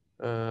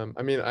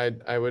 I mean,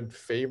 I would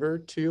favor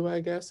 2, I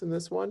guess, in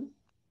this one.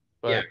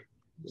 But yeah,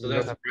 so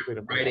that's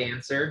the right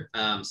answer.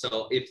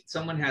 So if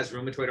someone has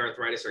rheumatoid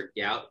arthritis or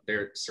gout,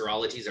 their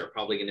serologies are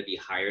probably going to be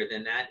higher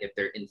than that. If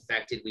they're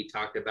infected, we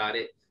talked about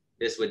it,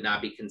 this would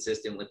not be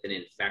consistent with an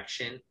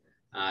infection.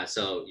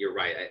 So you're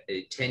right.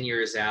 10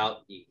 years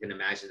out, you can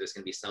imagine there's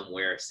going to be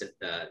somewhere.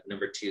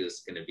 Number 2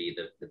 is going to be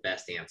the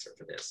best answer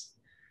for this.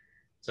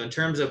 So in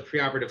terms of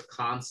preoperative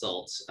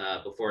consults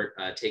before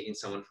taking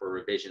someone for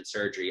revision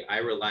surgery, I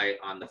rely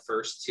on the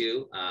first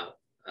 2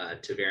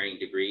 to varying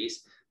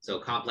degrees. So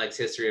complex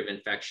history of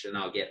infection,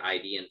 I'll get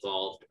ID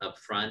involved up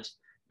front.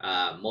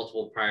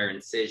 Multiple prior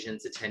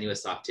incisions, a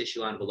tenuous soft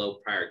tissue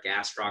envelope, prior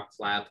gastroc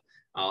flap.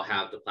 I'll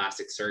have the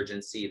plastic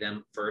surgeon see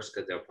them first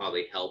because they'll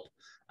probably help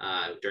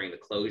during the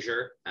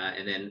closure.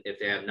 And then if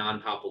they have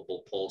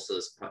non-palpable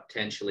pulses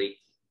potentially,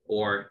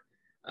 or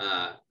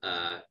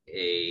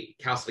a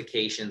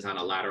calcifications on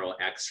a lateral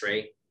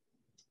x-ray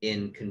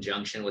in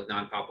conjunction with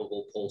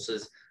non-palpable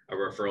pulses, a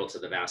referral to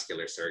the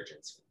vascular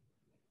surgeons.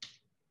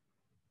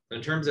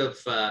 In terms of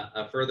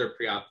further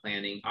pre-op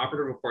planning,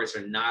 operative reports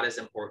are not as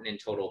important in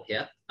total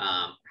hip.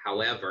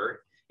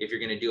 However, if you're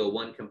going to do a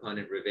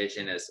 1-component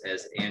revision,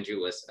 as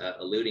Andrew was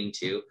alluding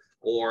to,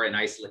 or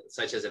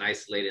such as an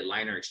isolated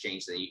liner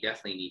exchange, then you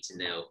definitely need to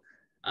know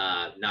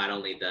not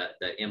only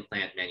the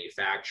implant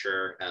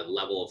manufacturer,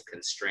 level of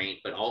constraint,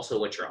 but also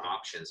what your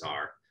options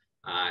are,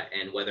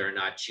 and whether or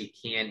not you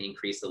can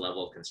increase the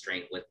level of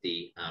constraint with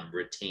the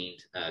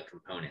retained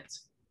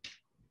components.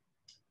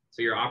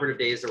 So your operative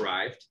day has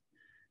arrived.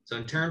 So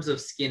in terms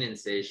of skin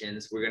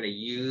incisions, we're going to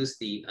use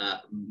the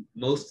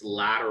most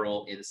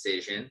lateral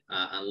incision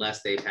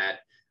unless they've had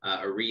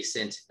a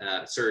recent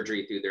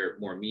surgery through their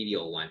more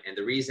medial one. And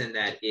the reason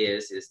that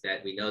is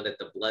that we know that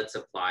the blood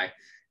supply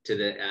to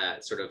the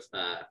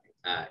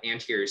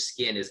anterior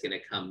skin is going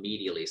to come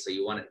medially. So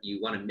you want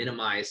to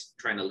minimize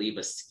trying to leave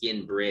a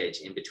skin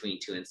bridge in between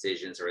 2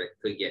 incisions, or it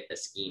could get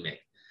ischemic.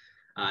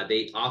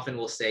 They often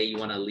will say you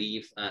want to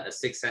leave a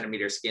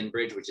 6-centimeter skin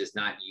bridge, which is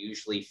not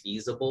usually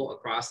feasible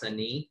across the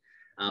knee,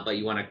 but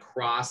you want to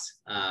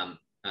cross,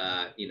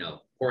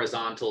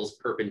 horizontals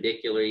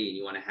perpendicularly, and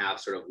you want to have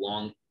sort of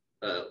long,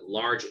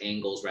 large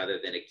angles rather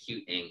than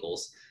acute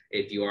angles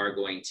if you are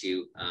going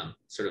to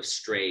sort of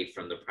stray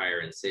from the prior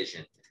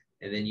incision.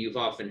 And then you've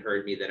often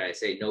heard me that I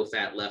say no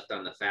fat left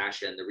on the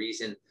fascia, and the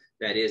reason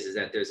that is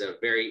that there's a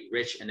very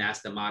rich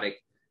anastomotic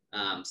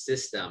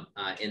system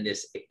in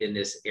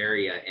this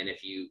area, and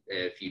if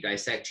you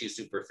dissect too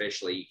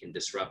superficially, you can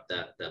disrupt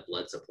the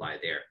blood supply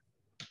there.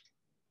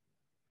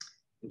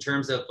 In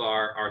terms of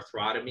our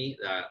arthrotomy,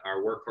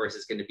 our workhorse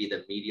is going to be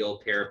the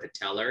medial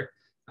parapatellar,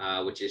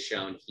 which is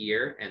shown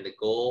here, and the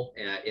goal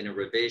in a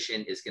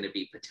revision is going to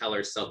be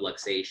patellar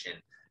subluxation,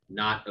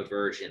 not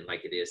aversion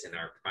like it is in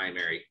our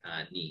primary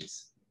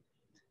knees.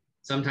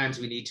 Sometimes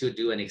we need to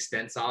do an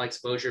extensile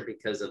exposure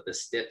because of the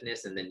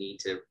stiffness and the need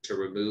to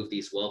remove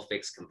these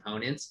well-fixed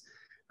components.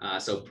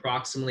 So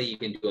proximally, you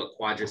can do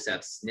a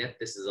quadriceps snip.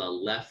 This is a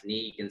left knee.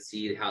 You can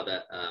see how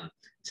the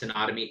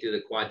tenotomy through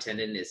the quad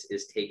tendon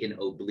is taken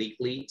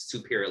obliquely,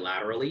 superior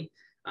laterally,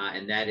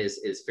 and that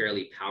is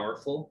fairly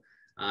powerful.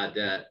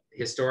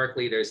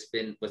 Historically, there's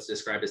been what's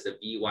described as the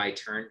VY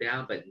turn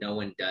down, but no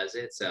one does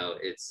it. So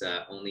it's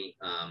only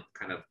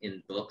kind of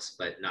in books,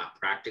 but not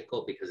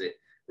practical because it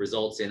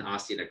results in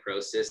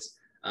osteonecrosis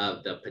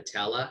of the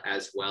patella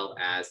as well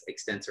as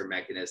extensor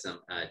mechanism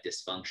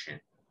dysfunction.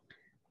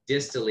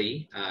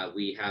 Distally,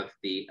 we have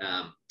the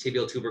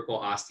tibial tubercle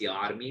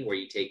osteotomy, where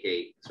you take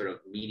a sort of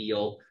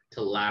medial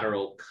to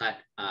lateral cut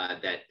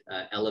that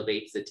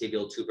elevates the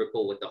tibial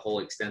tubercle with the whole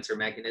extensor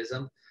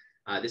mechanism.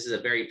 This is a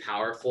very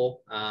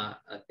powerful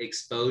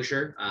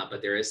exposure,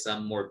 but there is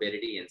some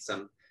morbidity and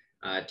some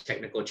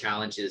technical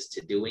challenges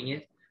to doing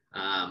it.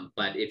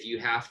 But if you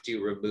have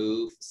to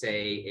remove,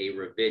 say, a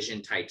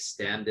revision type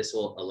stem, this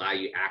will allow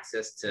you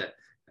access to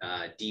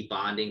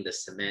debonding the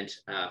cement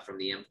from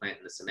the implant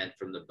and the cement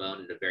from the bone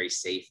in a very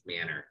safe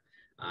manner.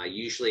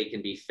 Usually it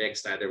can be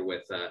fixed either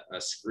with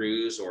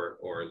screws or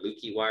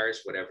Lukey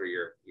wires, whatever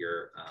your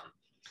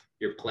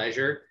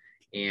pleasure.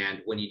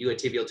 And when you do a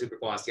tibial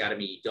tubercle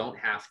osteotomy, you don't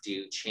have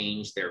to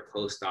change their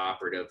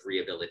post-operative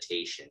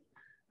rehabilitation.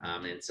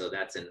 And so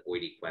that's an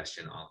OID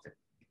question often.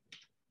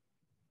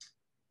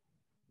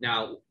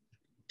 Now,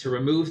 to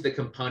remove the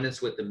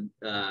components with the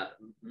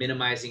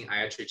minimizing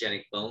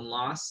iatrogenic bone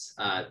loss,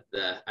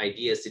 the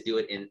idea is to do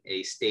it in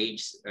a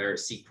staged or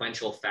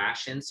sequential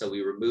fashion. So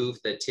we remove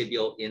the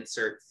tibial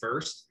insert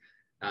first.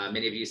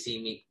 Many of you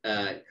see me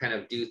kind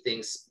of do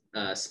things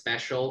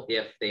special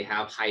if they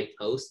have high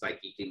posts, like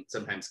you can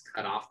sometimes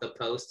cut off the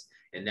post,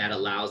 and that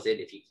allows it.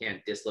 If you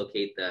can't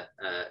dislocate the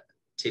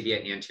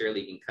tibia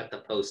anteriorly, you can cut the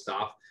post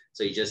off.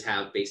 So you just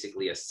have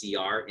basically a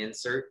CR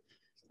insert.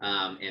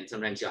 And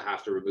sometimes you'll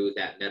have to remove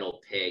that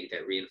metal peg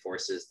that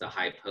reinforces the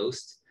high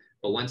post.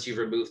 But once you've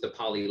removed the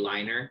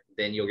polyliner,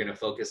 then you're going to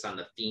focus on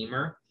the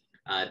femur,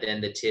 then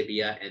the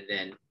tibia, and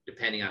then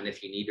depending on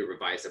if you need to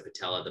revise the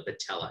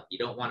patella. You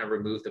don't want to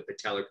remove the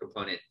patellar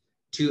component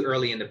too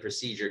early in the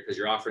procedure because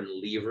you're often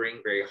levering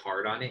very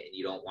hard on it, and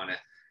you don't want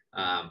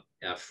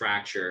to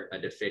fracture a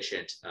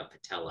deficient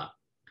patella.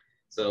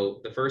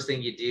 So the first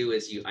thing you do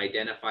is you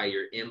identify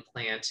your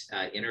implant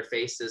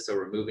interfaces, so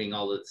removing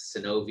all of the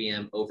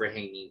synovium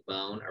overhanging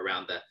bone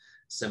around the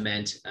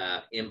cement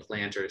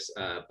implant or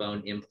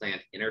bone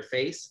implant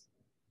interface.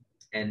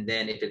 And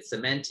then if it's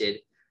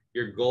cemented,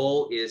 your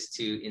goal is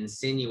to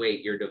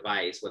insinuate your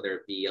device, whether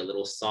it be a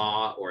little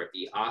saw or it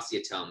be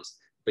osteotomes,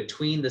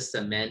 between the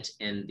cement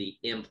and the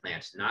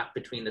implant, not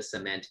between the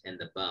cement and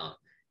the bone.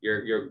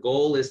 Your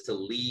goal is to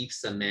leave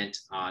cement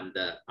on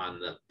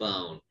the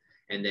bone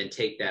and then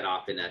take that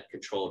off in a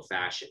controlled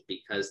fashion,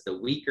 because the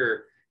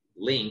weaker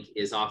link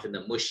is often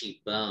the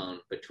mushy bone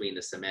between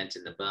the cement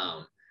and the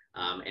bone.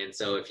 And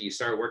so if you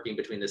start working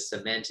between the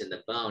cement and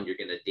the bone, you're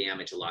gonna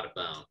damage a lot of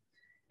bone.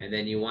 And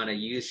then you wanna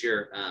use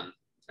your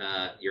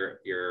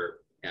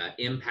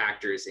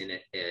impactors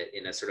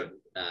in a sort of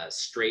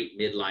straight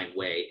midline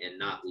way and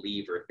not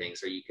lever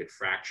things, or you could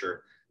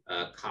fracture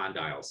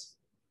condyles.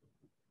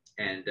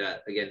 And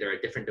again, there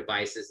are different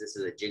devices. This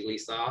is a jiggly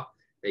saw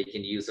that you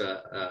can use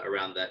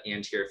around the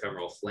anterior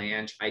femoral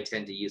flange. I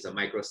tend to use a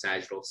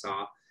microsagittal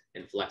saw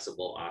and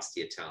flexible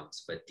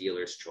osteotomes, but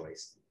dealer's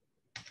choice.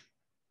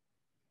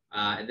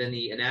 And then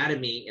the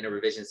anatomy in a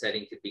revision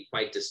setting could be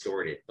quite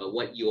distorted, but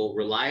what you'll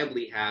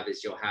reliably have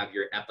is you'll have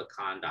your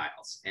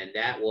epicondyles, and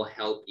that will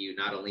help you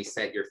not only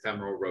set your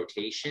femoral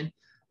rotation,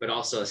 but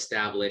also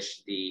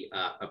establish the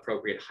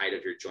appropriate height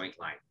of your joint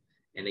line.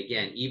 And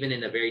again, even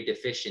in a very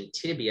deficient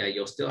tibia,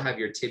 you'll still have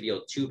your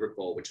tibial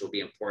tubercle, which will be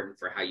important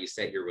for how you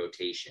set your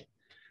rotation.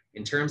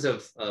 In terms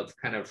of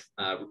kind of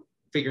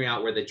figuring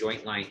out where the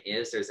joint line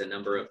is, there's a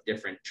number of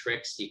different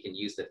tricks. You can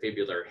use the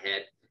fibular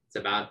head.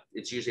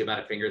 It's usually about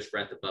a finger's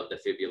breadth above the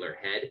fibular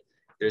head.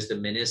 There's the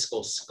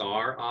meniscal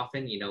scar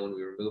often. You know, when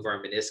we remove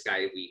our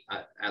menisci, we,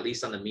 at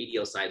least on the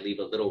medial side, leave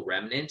a little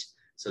remnant.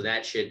 So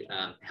that should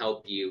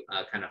help you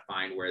kind of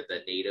find where the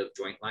native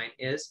joint line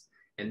is.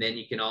 And then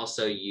you can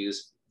also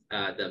use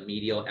the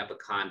medial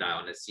epicondyle,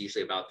 and it's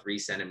usually about 3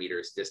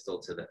 centimeters distal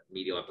to the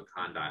medial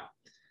epicondyle.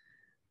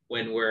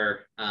 When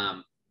we're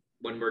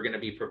going to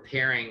be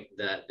preparing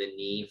the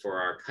knee for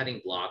our cutting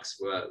blocks,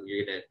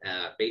 you're going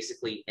to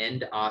basically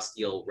end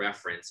osteal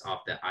reference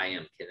off the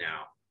IM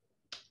canal.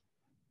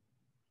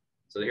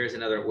 So here's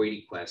another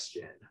weighty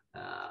question.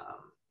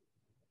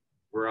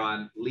 We're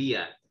on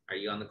Leah. Are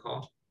you on the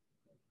call?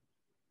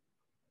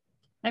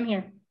 I'm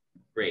here.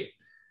 Great.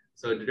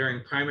 So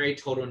during primary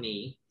total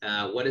knee,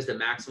 what is the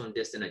maximum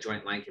distance a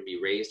joint line can be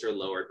raised or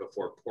lowered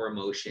before poor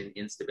motion,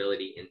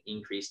 instability, and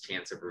increased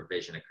chance of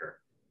revision occur?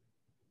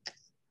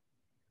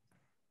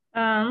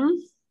 I'm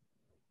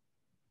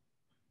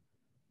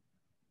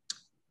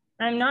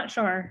not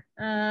sure.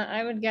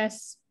 I would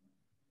guess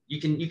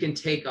you can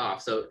take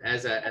off. So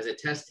as a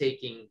test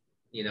taking,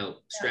 you know,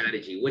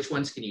 strategy, which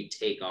ones can you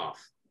take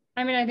off?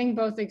 I mean, I think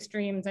both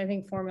extremes. I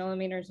think 4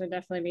 millimeters would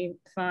definitely be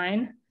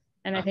fine.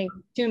 And I think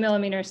 2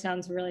 millimeters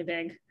sounds really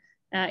big.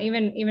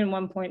 Even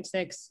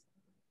 1.6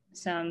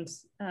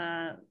 sounds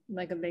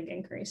like a big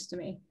increase to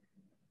me.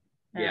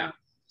 Yeah.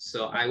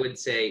 So I would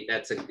say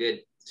that's a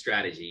good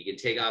strategy. You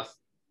can take off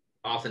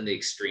often the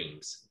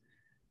extremes.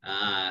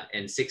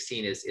 And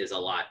 16 is a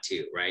lot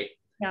too, right?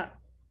 Yeah.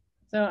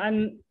 So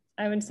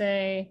I would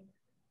say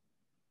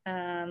 8,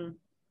 I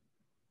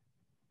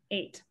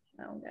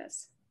would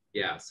guess.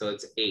 Yeah, so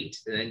it's 8.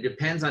 And it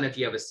depends on if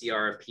you have a CR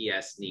or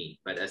PS knee.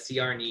 But a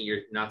CR knee,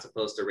 you're not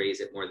supposed to raise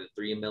it more than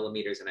 3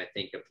 millimeters, and I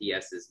think a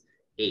PS is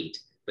 8.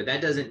 But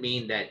that doesn't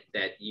mean that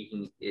you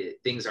can.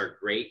 Things are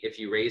great if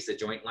you raise the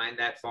joint line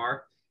that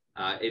far.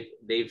 If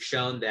they've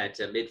shown that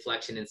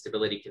mid-flexion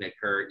instability can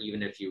occur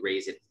even if you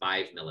raise it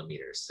 5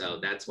 millimeters. So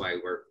that's why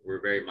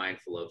we're very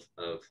mindful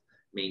of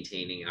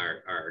maintaining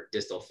our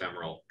distal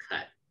femoral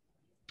cut.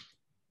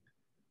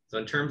 So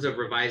in terms of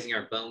revising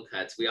our bone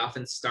cuts, we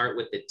often start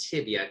with the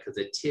tibia because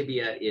the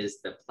tibia is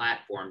the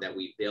platform that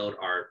we build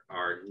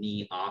our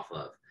knee off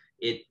of.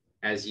 It,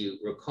 as you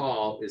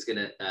recall, is going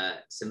to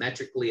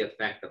symmetrically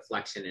affect the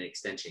flexion and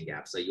extension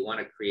gap. So you want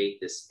to create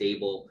this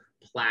stable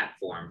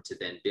platform to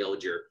then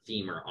build your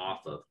femur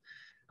off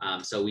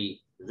of. So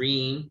we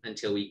ream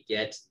until we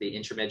get the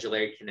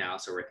intramedullary canal.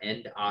 So we're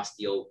end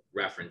osteo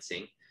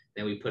referencing.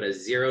 Then we put a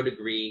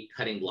 0-degree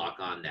cutting block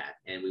on that.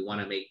 And we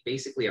want to make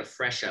basically a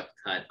fresh up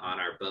cut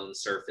on our bone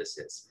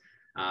surfaces.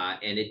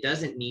 And it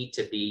doesn't need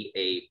to be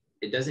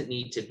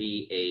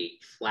a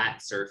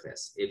flat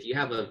surface. If you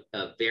have a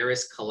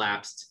varus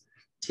collapsed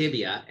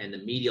tibia and the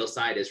medial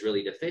side is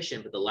really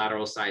deficient, but the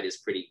lateral side is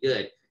pretty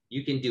good,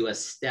 you can do a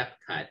step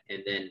cut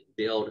and then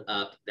build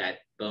up that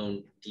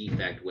bone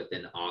defect with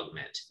an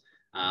augment.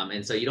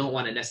 And so you don't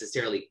want to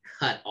necessarily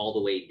cut all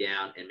the way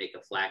down and make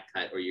a flat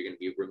cut, or you're going to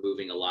be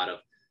removing a lot of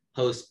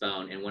host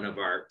bone. And one of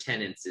our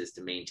tenets is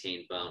to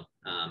maintain bone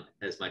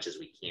as much as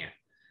we can.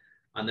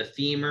 On the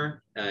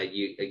femur,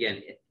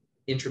 again,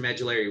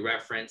 intramedullary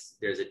reference,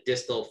 there's a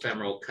distal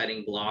femoral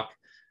cutting block,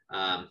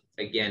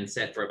 again,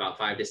 set for about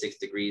 5 to 6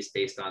 degrees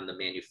based on the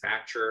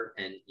manufacturer.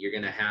 And you're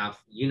going to have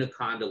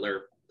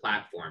unicondylar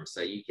platform.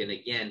 So you can,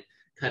 again,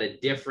 cut a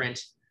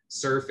different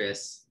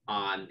surface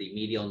on the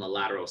medial and the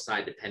lateral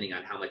side, depending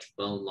on how much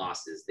bone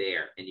loss is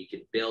there. And you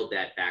can build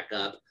that back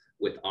up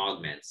with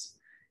augments.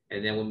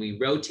 And then when we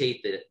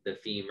rotate the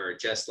femur,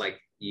 just like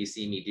you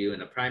see me do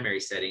in a primary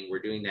setting,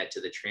 we're doing that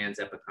to the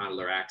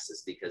transepicondylar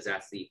axis because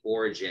that's the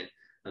origin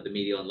of the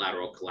medial and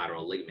lateral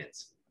collateral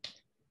ligaments.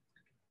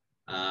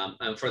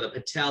 And for the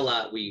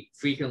patella, we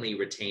frequently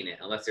retain it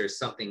unless there's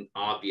something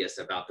obvious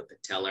about the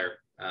patellar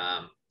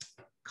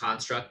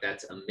construct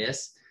that's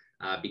amiss,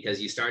 because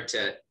you start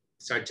to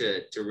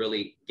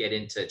really get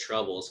into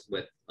troubles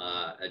with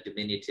a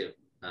diminutive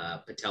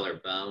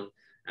patellar bone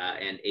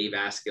and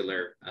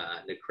avascular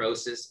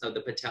necrosis of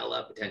the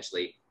patella,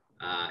 potentially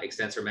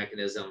extensor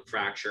mechanism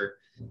fracture.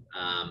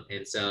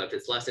 And so if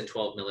it's less than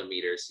 12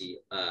 millimeters, you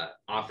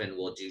often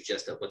will do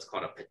just what's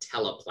called a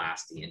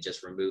patelloplasty and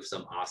just remove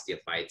some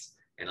osteophytes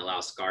and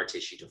allow scar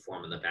tissue to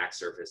form on the back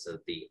surface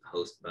of the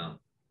host bone.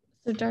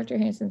 So Dr.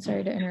 Hansen,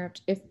 sorry to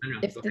interrupt.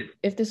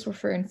 If this were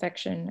for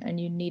infection and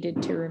you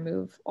needed to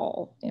remove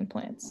all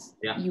implants,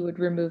 yeah, you would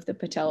remove the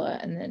patella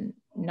and then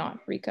not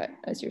recut,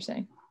 as you're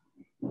saying.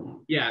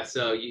 Yeah,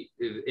 so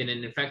in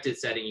an infected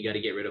setting, you got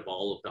to get rid of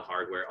all of the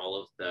hardware, all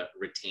of the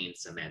retained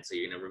cement. So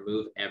you're going to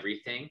remove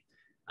everything.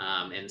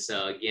 And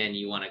so again,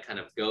 you want to kind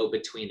of go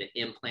between the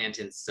implant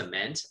and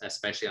cement,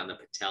 especially on the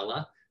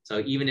patella. So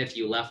even if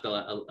you left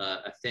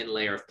a thin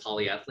layer of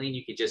polyethylene,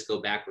 you could just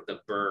go back with a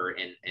burr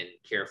and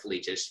carefully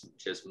just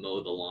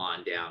mow the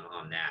lawn down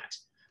on that.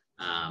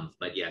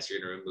 But yes, you're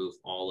going to remove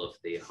all of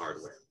the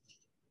hardware.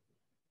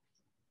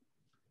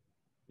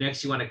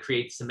 Next, you want to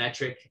create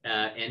symmetric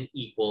and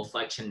equal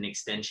flexion and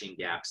extension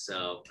gaps.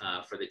 So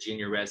for the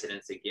junior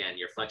residents, again,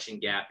 your flexion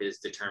gap is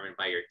determined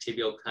by your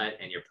tibial cut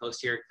and your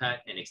posterior cut,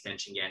 and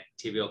extension gap,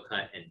 tibial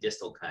cut and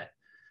distal cut.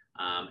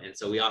 And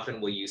so we often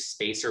will use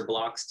spacer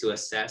blocks to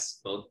assess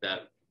both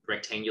the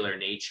rectangular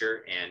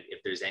nature and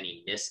if there's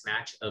any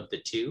mismatch of the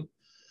two.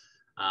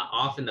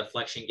 Often the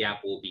flexion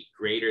gap will be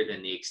greater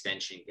than the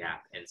extension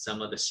gap, and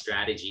some of the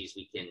strategies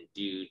we can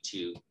do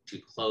to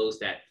close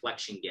that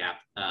flexion gap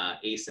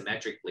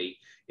asymmetrically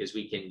is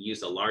we can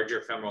use a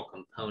larger femoral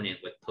component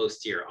with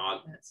posterior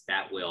augments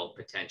that will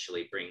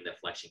potentially bring the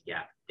flexion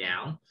gap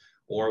down,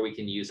 or we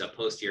can use a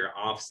posterior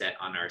offset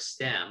on our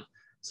stem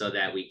so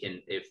that we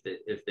can, if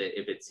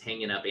it's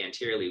hanging up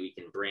anteriorly, we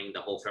can bring the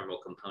whole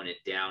femoral component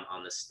down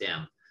on the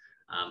stem.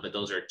 But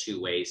those are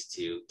two ways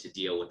to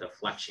deal with a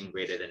flexion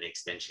greater than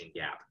extension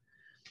gap.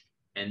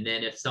 And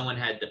then if someone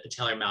had the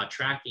patellar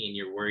maltracking and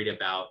you're worried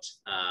about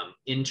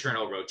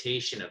internal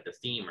rotation of the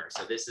femur.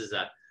 So this is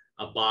a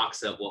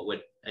box of what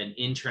would an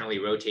internally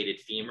rotated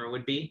femur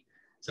would be.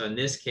 So in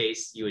this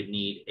case, you would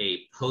need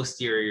a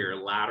posterior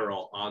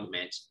lateral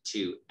augment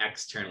to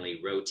externally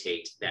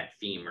rotate that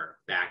femur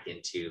back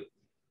into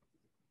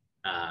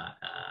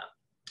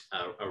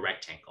a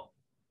rectangle.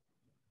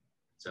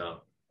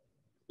 So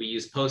we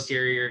use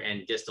posterior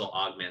and distal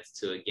augments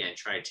to, again,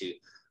 try to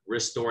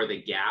restore the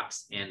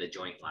gaps and the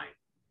joint line.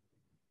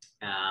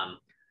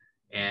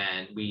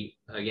 And we,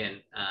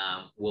 again,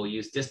 will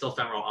use distal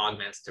femoral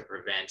augments to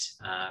prevent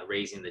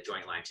raising the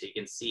joint line. So you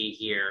can see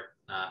here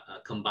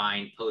a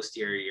combined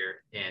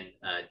posterior and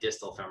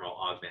distal femoral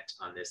augment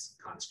on this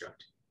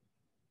construct.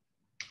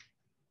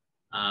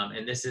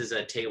 And this is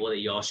a table that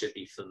you all should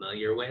be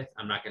familiar with.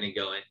 I'm not going to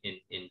go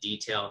in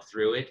detail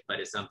through it, but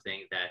it's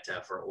something that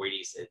for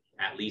OIDs,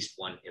 at least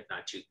one, if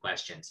not two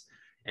questions.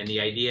 And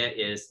the idea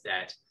is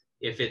that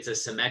if it's a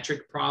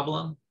symmetric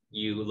problem,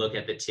 you look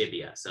at the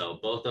tibia. So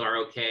both are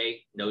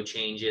okay, no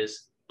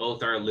changes.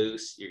 Both are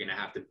loose, you're going to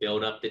have to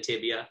build up the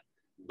tibia.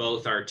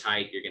 Both are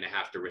tight, you're going to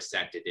have to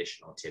resect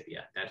additional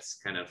tibia. That's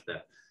kind of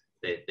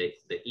the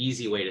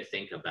easy way to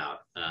think about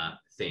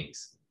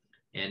things.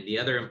 And the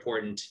other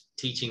important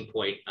teaching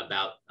point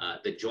about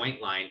the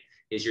joint line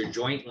is your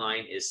joint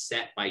line is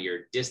set by your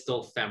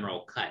distal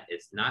femoral cut.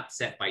 It's not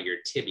set by your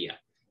tibia,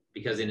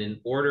 because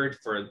in order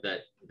for the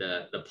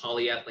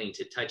polyethylene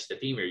to touch the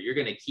femur, you're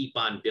going to keep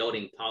on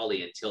building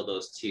poly until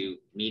those two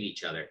meet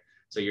each other.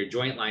 So your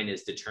joint line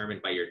is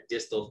determined by your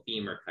distal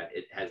femur cut.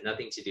 It has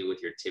nothing to do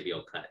with your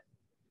tibial cut.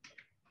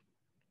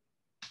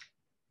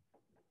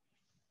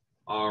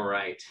 All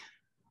right.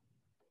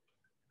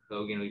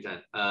 Hogan, we've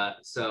done.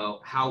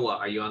 So Hawa,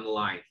 are you on the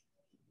line?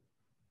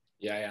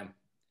 Yeah, I am.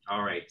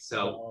 All right.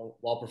 So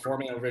while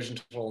performing a revision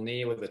total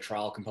knee with the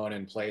trial component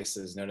in place,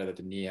 it is noted that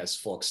the knee has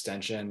full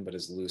extension but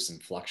is loose in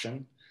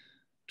flexion.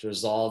 To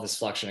resolve this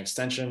flexion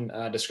extension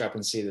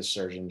discrepancy, the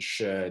surgeon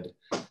should.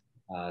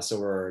 So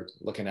we're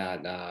looking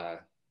at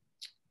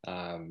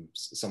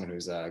someone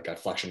who's got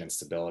flexion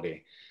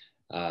instability.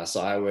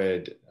 So I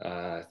would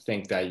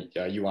think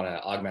that you want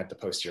to augment the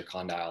posterior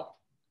condyle.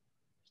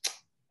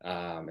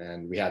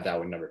 And we have that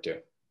one number 2.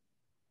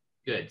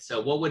 Good.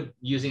 So what would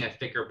using a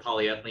thicker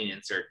polyethylene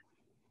insert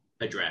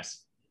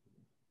address?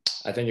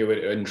 I think it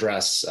would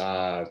address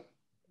both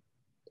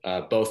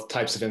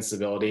types of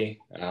instability,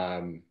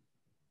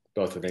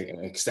 both with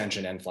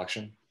extension and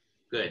flexion.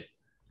 Good.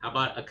 How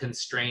about a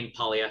constrained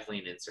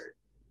polyethylene insert?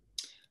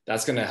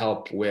 That's going to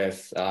help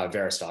with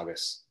varus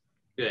valgus.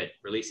 Good.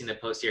 Releasing the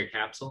posterior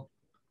capsule?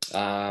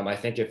 I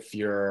think if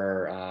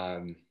you're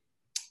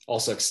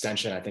also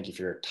extension, I think if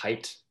you're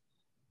tight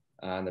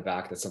in the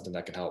back, that's something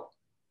that can help.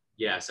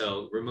 Yeah,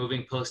 so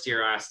removing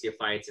posterior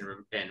osteophytes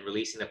and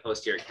releasing the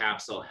posterior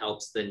capsule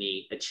helps the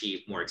knee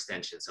achieve more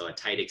extension. So a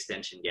tight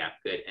extension gap,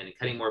 good. And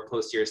cutting more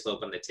posterior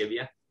slope on the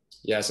tibia?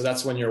 Yeah, so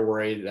that's when you're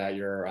worried that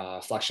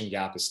your flexion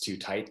gap is too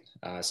tight.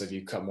 So if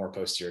you cut more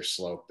posterior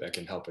slope, that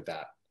can help with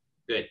that.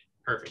 Good,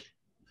 perfect.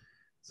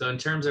 So in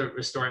terms of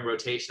restoring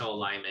rotational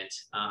alignment,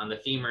 on the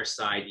femur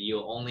side,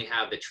 you only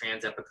have the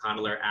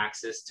transepicondylar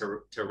axis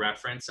to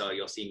reference. So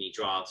you'll see me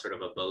draw sort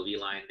of a bovie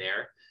line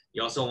there.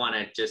 You also want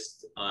to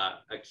just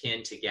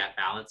akin to gap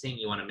balancing,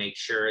 you want to make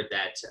sure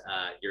that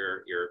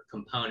your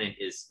component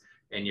is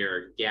and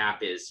your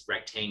gap is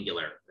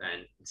rectangular.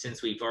 And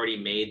since we've already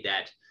made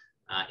that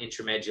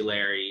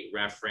intramedullary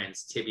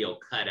reference tibial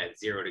cut at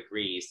 0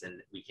 degrees,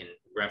 then we can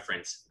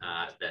reference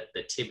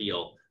the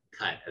tibial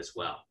cut as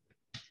well.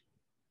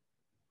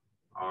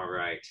 All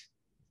right.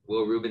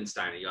 Will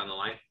Rubenstein, are you on the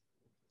line?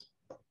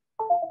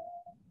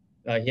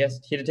 He had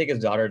to take his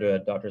daughter to a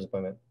doctor's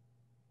appointment.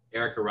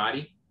 Erica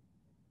Roddy?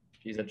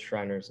 She's at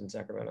Shriners in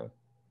Sacramento.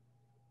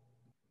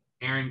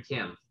 Aaron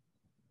Kim?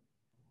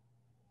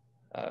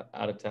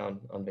 Out of town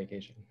on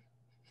vacation.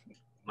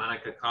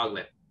 Monica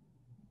Coughlin?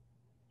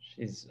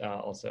 She's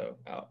also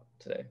out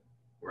today.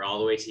 We're all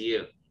the way to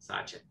you,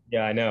 Sachin.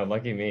 Yeah, I know.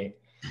 Lucky me.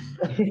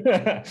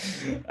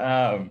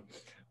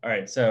 All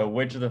right. So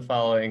which of the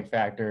following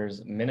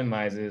factors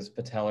minimizes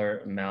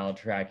patellar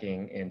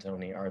maltracking in total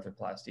knee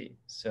arthroplasty?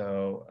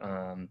 So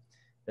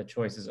the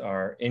choices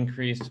are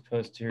increased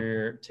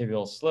posterior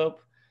tibial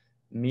slope,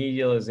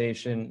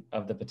 medialization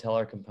of the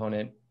patellar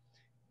component,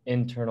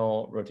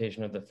 internal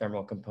rotation of the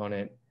femoral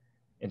component,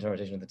 internal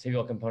rotation of the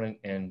tibial component,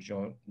 and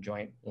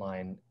joint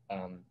line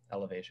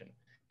elevation.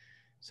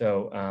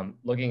 So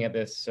looking at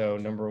this, so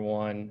number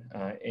 1,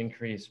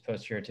 increased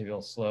posterior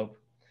tibial slope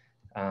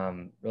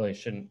really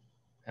shouldn't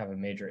have a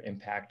major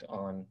impact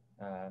on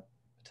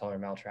patellar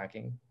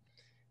maltracking.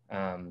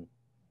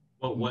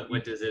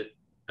 What does it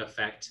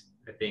affect?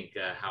 I think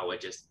Howard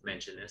just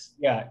mentioned this.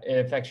 Yeah,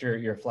 it affects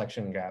your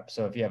flexion gap.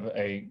 So if you have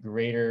a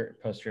greater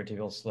posterior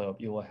tibial slope,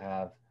 you will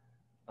have,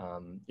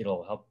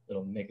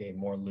 it'll make a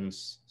more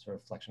loose sort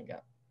of flexion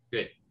gap.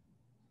 Good.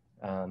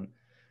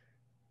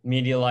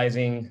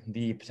 Medializing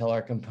the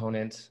patellar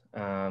component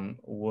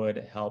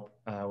would help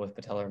with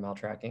patellar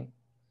maltracking.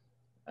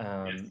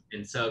 Yes.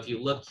 And so if you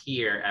look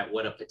here at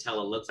what a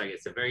patella looks like,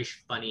 it's a very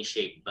funny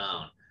shaped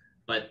bone,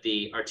 but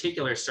the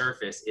articular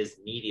surface is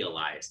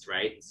medialized,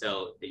 right?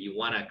 So you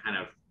want to kind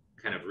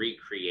of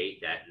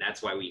recreate that, and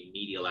that's why we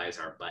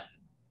medialize our button.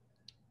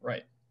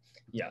 Right.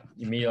 Yeah,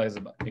 you medialize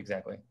the button,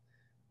 exactly.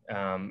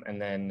 And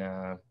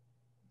then,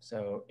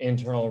 so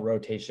internal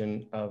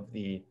rotation of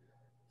the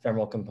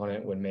femoral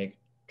component would make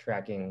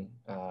tracking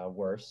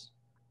worse,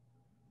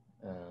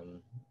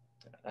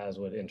 as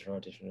would internal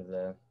rotation of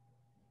the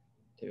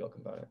tibial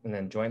component. And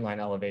then joint line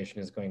elevation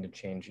is going to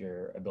change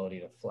your ability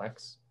to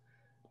flex.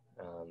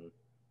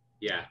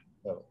 Yeah.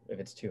 So if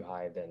it's too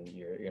high, then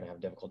you're going to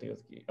have difficulty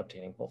with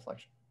obtaining full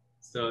flexion.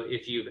 So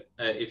if you've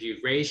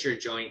raised your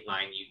joint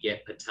line, you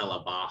get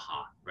patella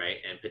baja, right?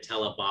 And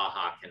patella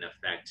baja can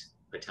affect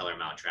patellar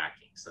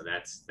maltracking. So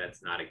that's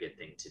not a good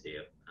thing to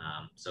do.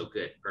 So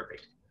good,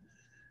 perfect.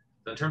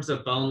 So in terms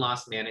of bone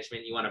loss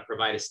management, you want to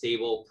provide a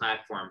stable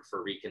platform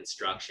for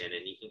reconstruction,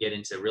 and you can get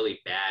into really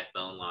bad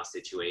bone loss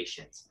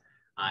situations.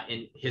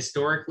 And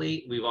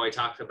historically, we've always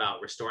talked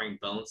about restoring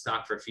bone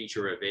stock for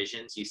future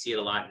revisions. You see it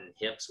a lot in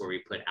hips where we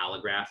put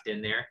allograft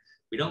in there.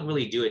 We don't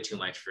really do it too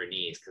much for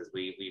knees because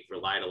we've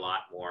relied a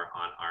lot more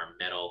on our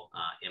metal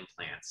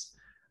implants.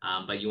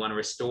 But you want to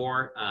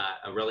restore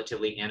a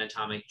relatively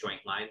anatomic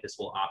joint line. This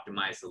will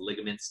optimize the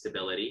ligament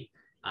stability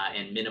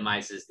and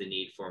minimizes the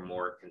need for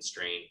more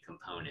constrained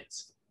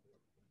components.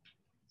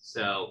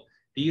 So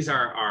these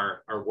are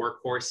our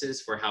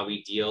workhorses for how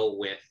we deal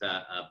with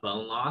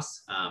bone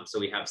loss.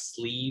 So we have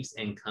sleeves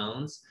and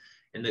cones.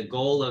 And the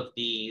goal of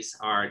these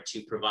are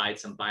to provide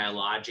some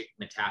biologic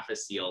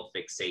metaphyseal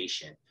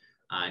fixation.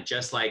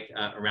 Just like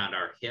around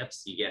our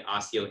hips, you get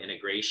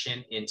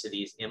osseointegration into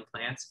these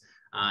implants,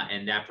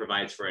 and that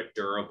provides for a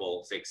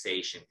durable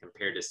fixation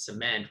compared to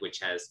cement, which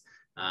has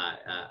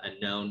a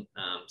known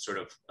sort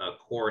of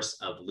course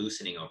of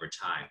loosening over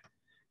time.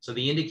 So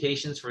the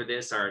indications for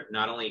this are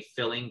not only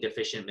filling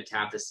deficient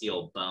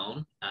metaphyseal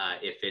bone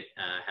if it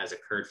has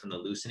occurred from the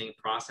loosening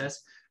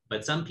process,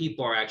 but some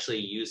people are actually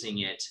using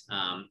it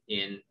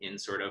in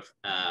sort of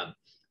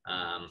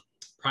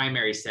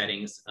primary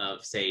settings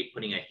of, say,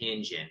 putting a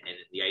hinge in. And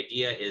the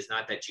idea is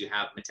not that you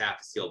have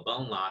metaphyseal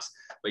bone loss,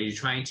 but you're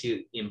trying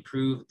to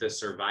improve the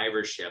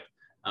survivorship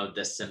of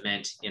the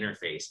cement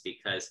interface,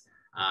 because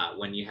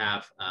when you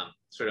have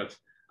sort of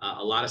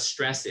a lot of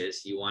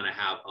stresses, you want to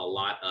have a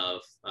lot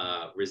of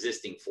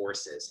resisting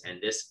forces,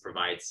 and this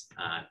provides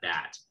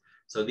that.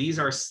 So these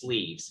are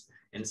sleeves,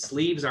 and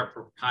sleeves are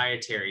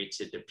proprietary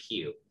to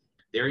DePuy.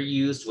 They're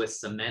used with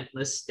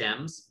cementless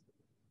stems,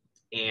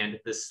 and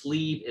the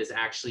sleeve is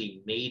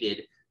actually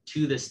mated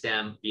to the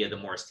stem via the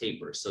Morse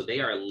taper. So they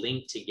are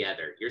linked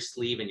together. Your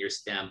sleeve and your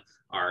stem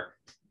are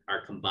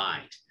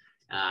combined.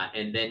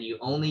 And then you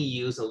only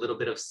use a little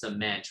bit of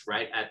cement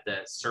right at the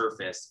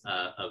surface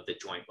of the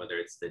joint, whether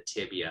it's the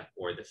tibia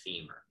or the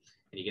femur.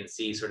 And you can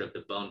see sort of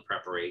the bone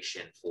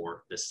preparation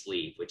for the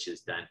sleeve, which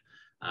is done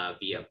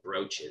via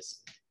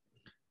broaches.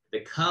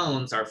 The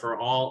cones are for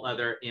all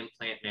other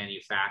implant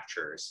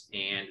manufacturers,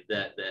 and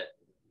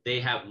they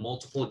have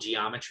multiple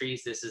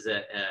geometries. This is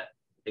an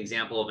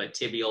example of a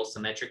tibial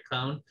symmetric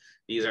cone.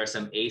 These are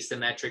some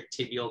asymmetric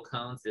tibial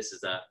cones. This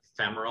is a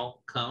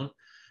femoral cone.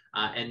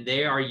 And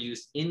they are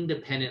used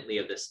independently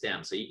of the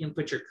stem. So you can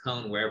put your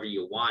cone wherever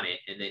you want it,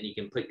 and then you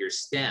can put your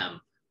stem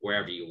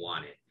wherever you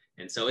want it.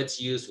 And so it's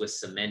used with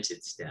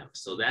cemented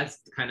stems. So that's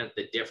kind of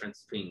the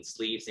difference between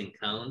sleeves and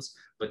cones,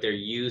 but they're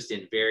used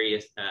in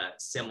various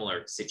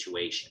similar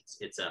situations.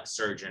 It's a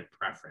surgeon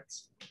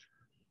preference.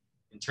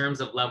 In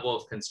terms of level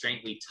of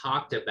constraint, we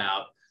talked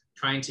about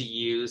trying to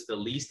use the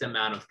least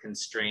amount of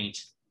constraint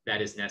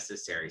that is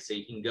necessary. So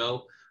you can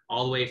go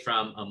all the way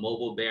from a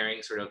mobile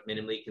bearing, sort of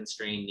minimally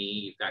constrained knee.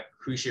 You've got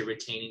cruciate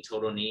retaining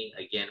total knee.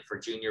 Again, for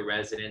junior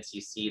residents,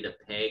 you see the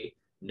peg,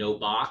 no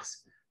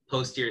box.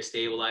 Posterior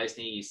stabilized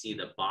knee, you see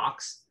the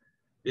box.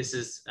 This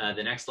is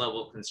the next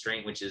level of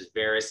constraint, which is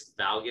varus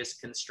valgus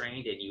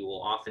constrained, and you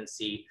will often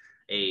see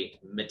a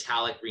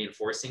metallic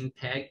reinforcing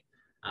peg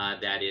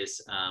that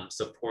is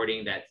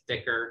supporting that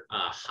thicker,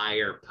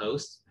 higher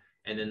post.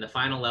 And then the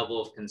final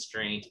level of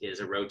constraint is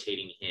a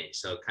rotating hinge.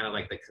 So kind of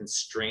like the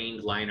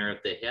constrained liner of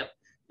the hip,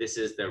 this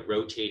is the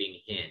rotating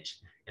hinge.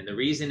 And the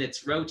reason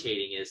it's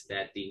rotating is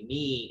that the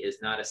knee is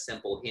not a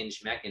simple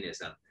hinge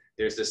mechanism.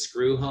 There's a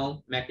screw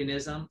home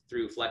mechanism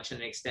through flexion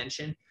and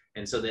extension.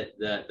 And so that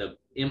the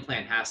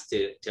implant has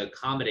to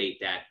accommodate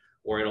that,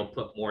 or it'll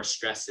put more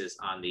stresses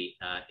on the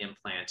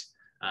implant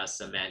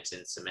cement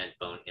and cement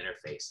bone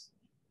interface.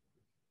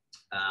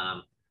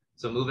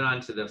 So moving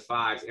on to the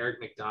fives, Eric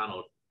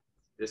McDonald,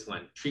 this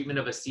one, treatment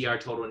of a CR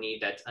total knee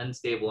that's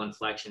unstable in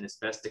flexion is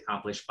best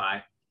accomplished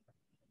by?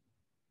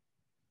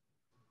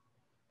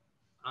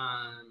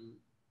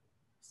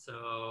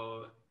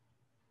 So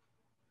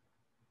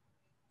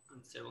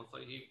unstable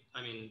flexion,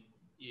 I mean,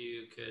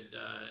 you could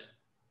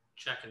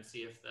check and see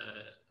if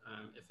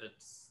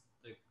it's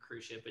the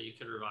cruciate, but you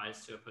could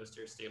revise to a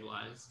posterior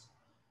stabilized.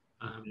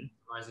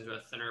 Revising to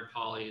a thinner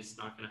poly is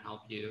not going to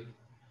help you.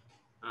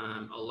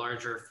 A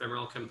larger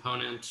femoral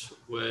component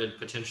would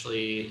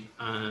potentially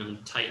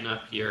tighten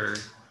up your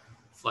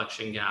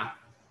flexion gap.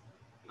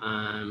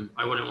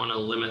 I wouldn't want to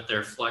limit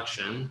their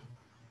flexion.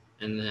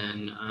 And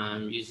then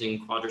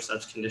using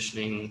quadriceps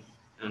conditioning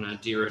and a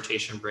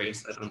derotation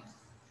brace, I don't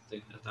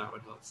think that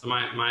would help. So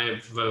my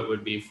vote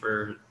would be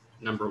for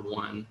number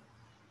one.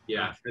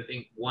 Yeah, I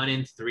think 1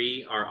 and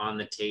 3 are on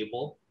the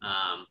table,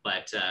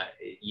 but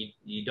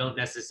you don't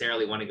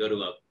necessarily want to go to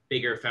a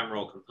bigger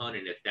femoral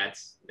component if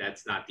that's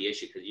not the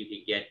issue, because you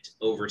could get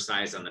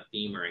oversized on the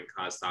femur and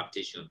cause soft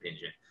tissue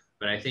impingement.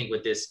 But I think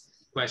what this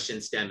question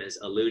stem is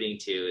alluding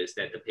to is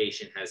that the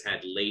patient has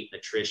had late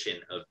attrition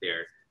of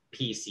their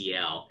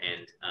PCL,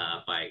 and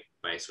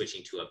by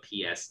switching to a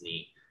PS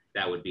knee,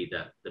 that would be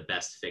the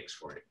best fix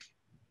for it.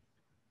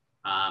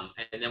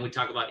 And then we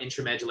talk about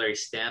intramedullary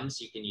stems.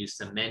 You can use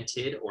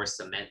cemented or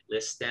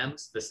cementless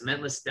stems. The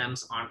cementless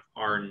stems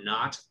are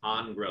not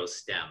on-growth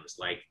stems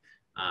like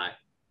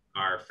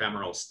our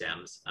femoral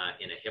stems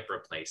in a hip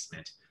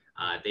replacement.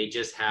 They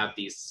just have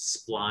these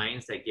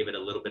splines that give it a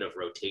little bit of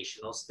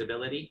rotational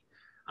stability.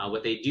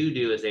 What they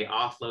do is they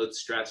offload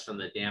stress from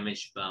the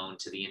damaged bone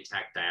to the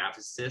intact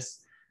diaphysis.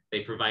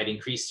 They provide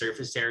increased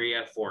surface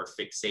area for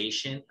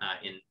fixation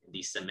in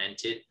the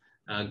cemented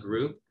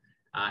group.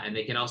 And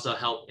they can also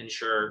help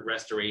ensure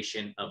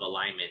restoration of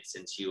alignment,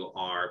 since you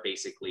are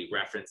basically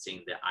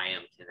referencing the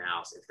IM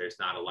canals if there's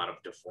not a lot of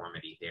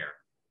deformity there.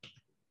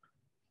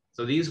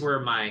 So these were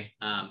my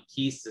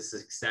keys to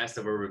success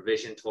of a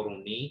revision total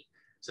knee.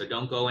 So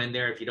don't go in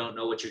there if you don't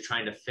know what you're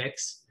trying to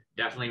fix.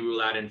 Definitely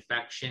rule out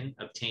infection,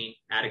 obtain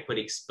adequate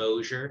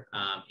exposure,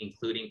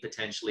 including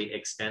potentially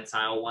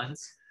extensile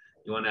ones.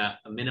 You want to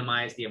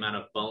minimize the amount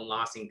of bone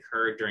loss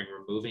incurred during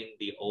removing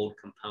the old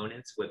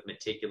components with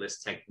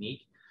meticulous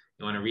technique.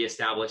 You want to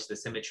reestablish the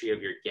symmetry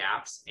of your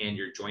gaps and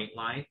your joint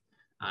line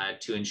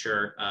to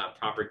ensure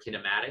proper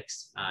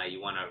kinematics.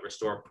 You want to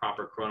restore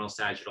proper coronal,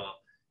 sagittal,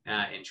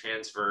 and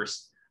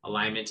transverse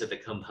alignment of the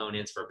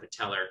components for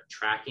patellar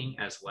tracking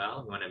as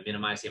well. You want to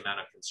minimize the amount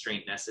of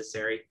constraint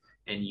necessary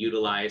and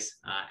utilize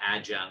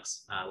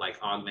adjuncts like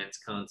augments,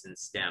 cones, and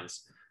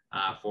stems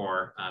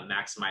for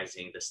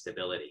maximizing the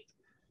stability.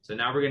 So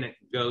now we're going to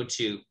go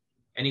to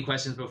any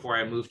questions before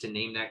I move to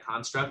name that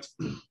construct.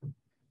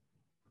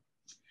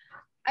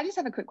 I just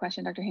have a quick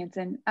question, Dr.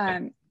 Hansen.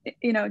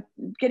 You know,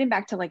 getting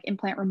back to like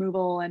implant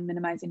removal and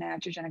minimizing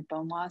iatrogenic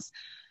bone loss,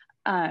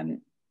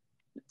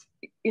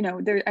 you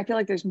know, I feel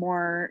like there's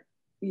more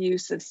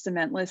use of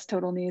cementless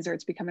total knees, or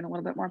it's becoming a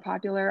little bit more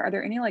popular. Are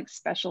there any like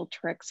special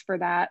tricks for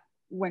that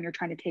when you're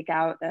trying to take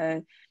out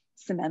a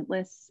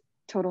cementless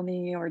total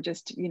knee, or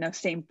just, you know,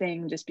 same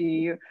thing, just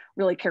be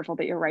really careful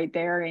that you're right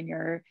there in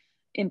your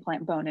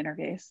implant bone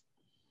interface?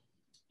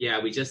 Yeah,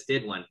 we just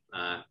did one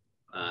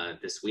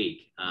this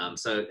week.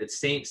 So it's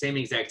same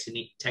exact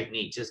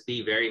technique, just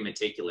be very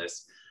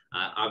meticulous.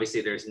 Obviously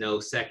there's no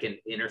second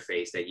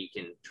interface that you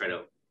can try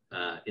to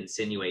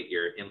insinuate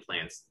your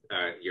implants,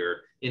 your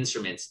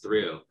instruments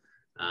through.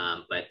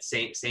 But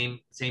same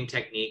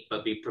technique,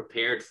 but be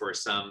prepared for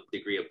some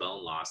degree of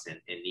bone loss and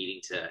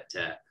needing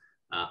to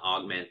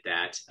augment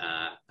that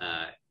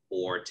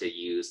or to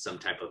use some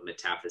type of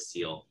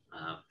metaphyseal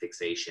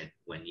fixation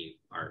when you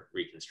are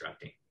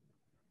reconstructing.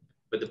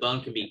 But the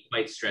bone can be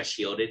quite stress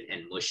shielded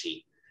and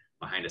mushy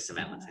behind a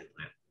cementless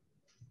implant.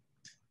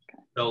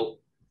 So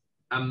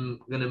I'm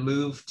gonna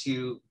move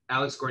to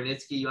Alex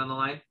Gornitsky. You on the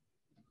line?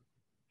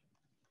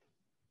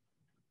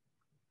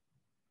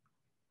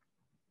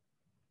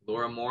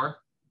 Laura Moore,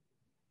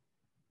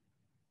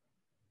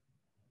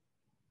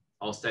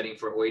 all studying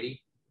for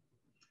OIDI.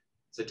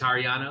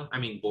 Satariano,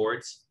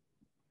 boards.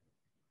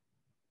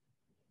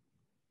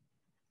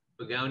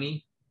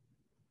 Bagoni.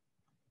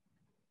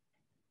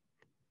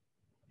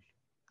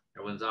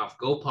 Everyone's off.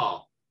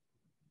 Gopal.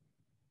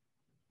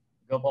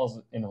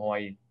 Gopal's in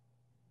Hawaii.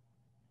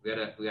 We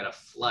got a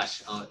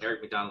flush. Oh,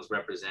 Eric McDonald's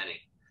representing.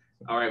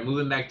 All right,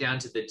 moving back down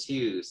to the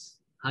twos.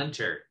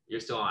 Hunter,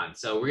 you're still on.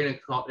 So we're gonna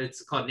call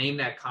it's called name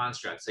that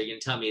construct. So you can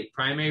tell me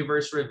primary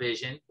versus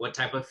revision, what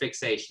type of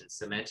fixation,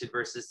 cemented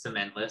versus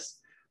cementless,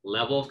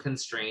 level of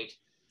constraint,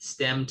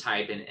 stem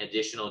type, and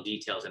additional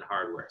details and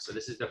hardware. So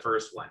this is the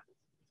first one.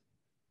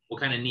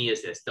 What kind of knee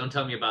is this? Don't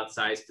tell me about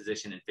size,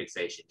 position, and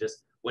fixation.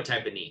 Just what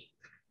type of knee?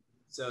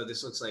 So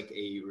this looks like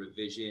a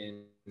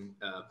revision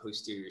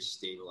posterior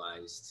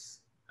stabilized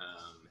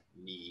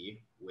knee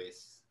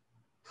with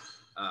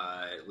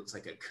it looks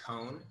like a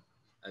cone,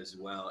 as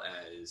well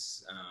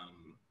as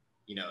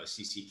you know, a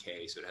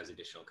CCK, so it has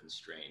additional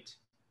constraint,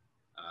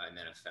 and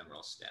then a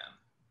femoral stem.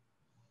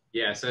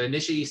 Yeah, so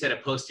initially you said a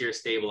posterior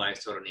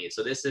stabilized total knee.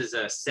 So this is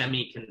a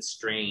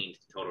semi-constrained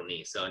total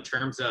knee. So in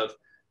terms of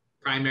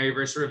primary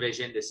versus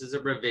revision, this is a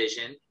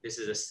revision. This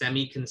is a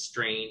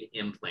semi-constrained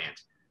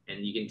implant.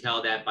 And you can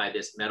tell that by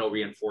this metal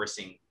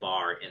reinforcing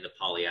bar in the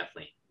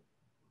polyethylene.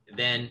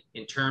 Then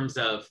in terms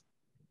of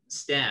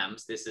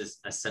stems, this is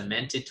a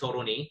cemented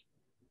total knee.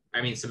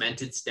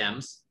 Cemented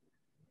stems.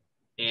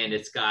 And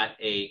it's got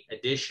a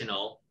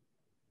additional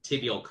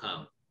tibial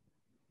cone.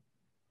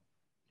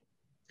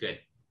 Good.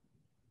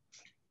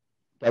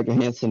 Dr.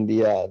 Hansen,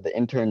 the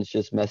interns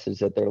just messaged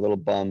that they're a little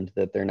bummed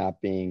that they're not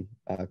being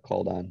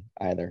called on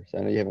either. So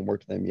I know you haven't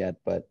worked with them yet,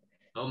 but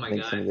oh my I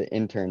think God, some of the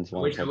interns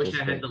want I wish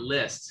I had the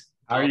list.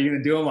 How are you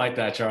going to do them like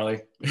that,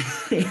 Charlie?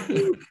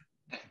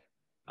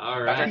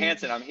 All right. Dr.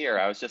 Hansen, I'm here.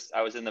 I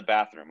was in the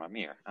bathroom. I'm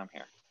here.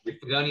 Your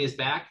Pagoni is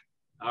back?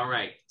 All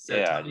right. So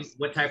yeah, tell me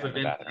what type of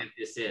implant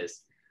this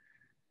is.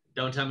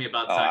 Don't tell me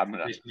about size,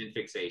 position, and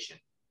fixation.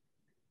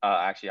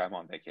 Actually, I'm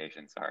on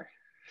vacation. Sorry.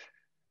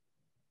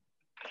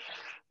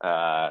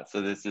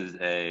 So this is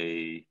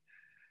a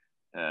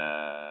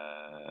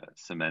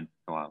cement.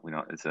 Well, we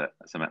know it's a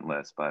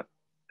cementless, but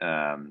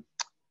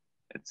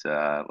it's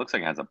looks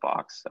like it has a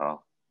box.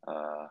 So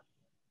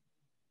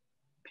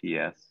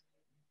PS.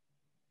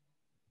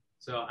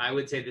 So I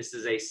would say this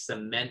is a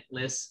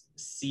cementless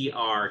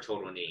CR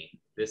total knee.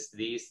 This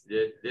is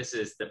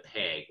the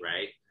peg,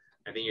 right?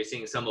 I think you're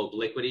seeing some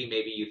obliquity.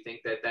 Maybe you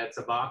think that that's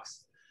a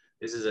box.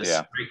 This is a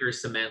Stryker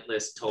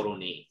cementless total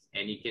knee.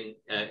 And you can,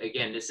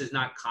 again, this is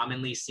not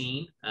commonly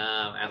seen,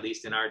 at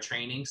least in our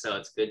training. So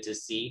it's good to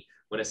see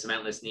what a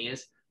cementless knee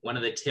is. One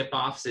of the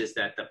tip-offs is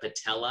that the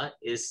patella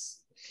is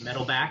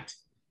metal-backed,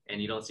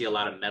 and you don't see a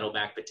lot of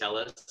metal-backed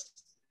patellas.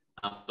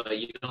 But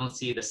you don't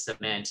see the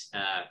cement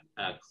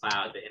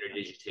cloud, the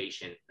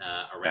interdigitation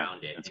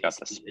around it. It's got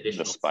the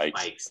additional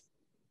spikes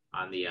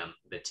on the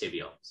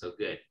tibial. So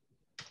good.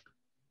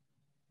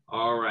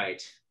 All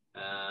right.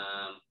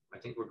 I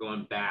think we're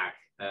going back.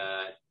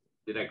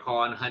 Did I call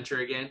on Hunter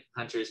again?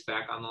 Hunter's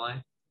back on the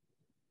line?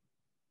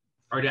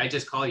 Or did I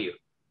just call you?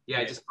 Yeah,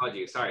 I just called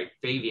you. Sorry.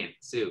 Fabian,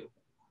 Sue.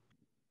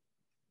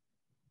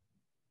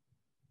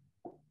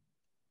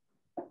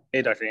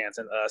 Hey, Dr.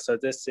 Hansen. So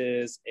this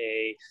is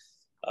a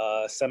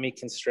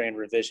semi-constrained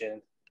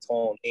revision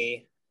total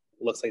knee.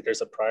 Looks like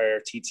there's a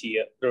prior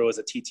TTO. There was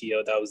a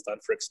TTO that was done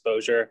for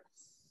exposure.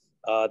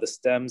 The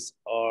stems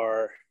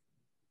are,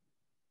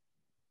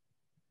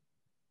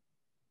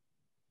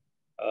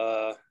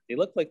 they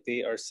look like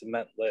they are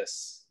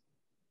cementless.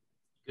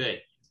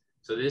 Good.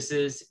 So this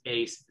is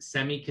a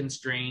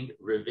semi-constrained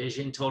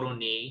revision total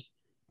knee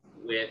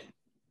with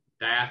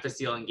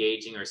diaphyseal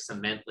engaging or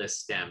cementless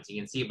stems.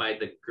 You can see by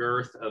the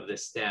girth of the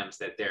stems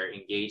that they're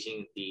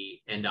engaging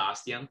the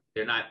endosteum.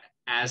 They're not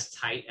as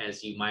tight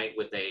as you might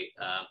with a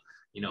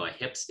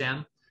hip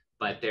stem,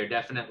 but they're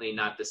definitely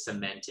not the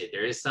cemented.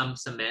 There is some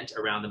cement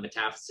around the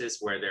metaphysis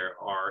where there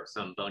are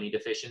some bony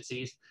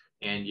deficiencies,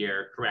 and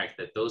you're correct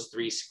that those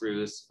 3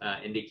 screws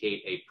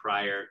indicate a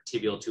prior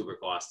tibial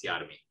tubercle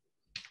osteotomy.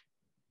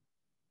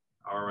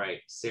 All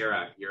right,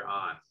 Sarah, you're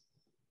on.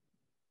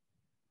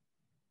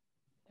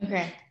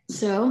 Okay,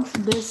 so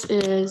this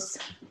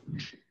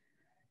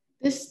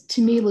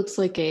to me looks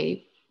like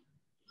a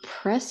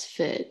press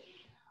fit.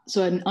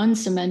 So an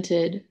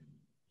uncemented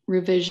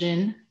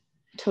revision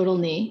total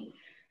knee.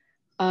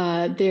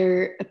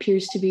 There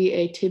appears to be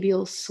a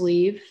tibial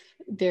sleeve.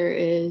 There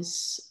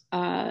is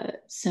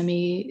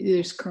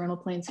there's coronal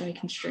plane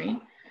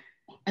semi-constraint.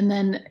 And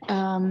then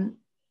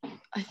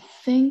I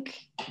think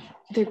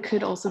there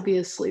could also be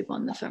a sleeve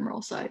on the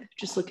femoral side,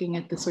 just looking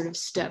at the sort of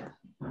step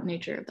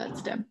nature of that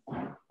stem.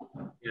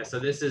 Yeah, so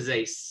this is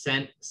a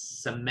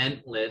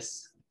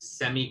cementless,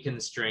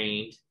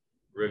 semi-constrained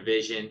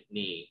revision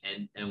knee.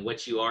 And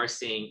what you are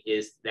seeing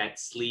is that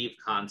sleeve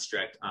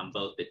construct on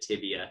both the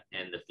tibia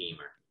and the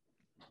femur.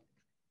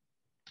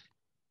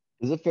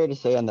 Is it fair to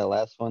say on the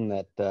last one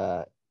that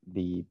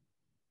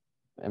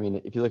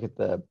if you look at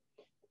the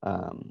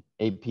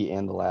AP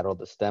and the lateral,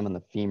 the stem and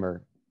the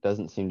femur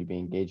doesn't seem to be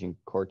engaging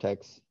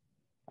cortex.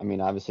 I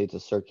mean, obviously it's a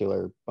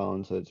circular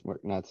bone, so we're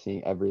not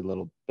seeing every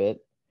little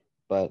bit,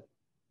 but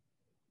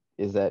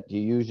do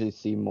you usually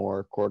see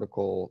more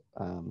cortical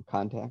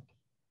contact?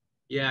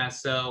 Yeah,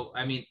 so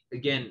I mean,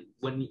 again,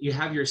 when you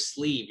have your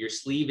sleeve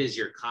is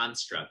your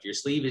construct. Your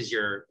sleeve is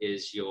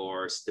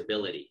your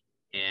stability,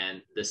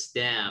 and the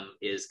stem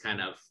is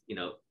kind of,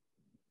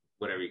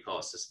 whatever you call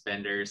it,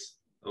 suspenders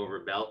over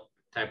belt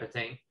type of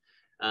thing.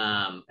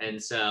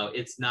 And so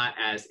it's not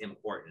as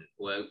important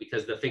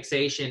because the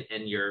fixation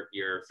and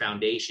your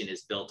foundation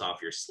is built off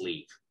your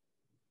sleeve.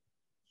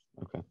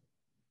 Okay.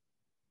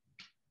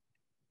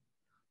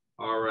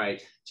 All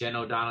right, Jen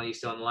O'Donnell, you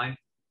still on the line?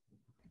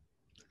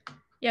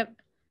 Yep.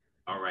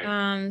 All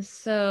right.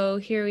 So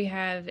here we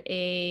have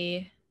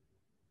a,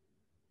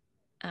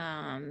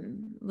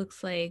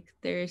 looks like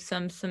there's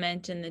some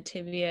cement in the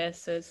tibia.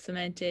 So it's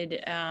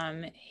cemented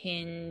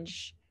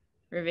hinge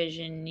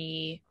revision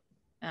knee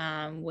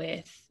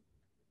with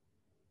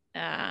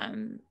a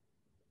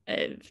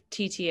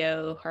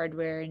TTO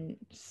hardware and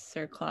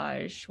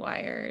cerclage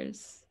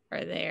wires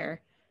are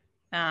there.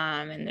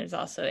 And there's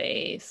also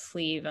a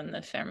sleeve on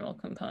the femoral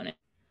component.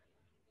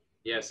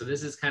 Yeah, so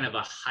this is kind of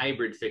a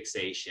hybrid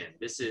fixation.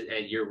 This is,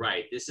 and you're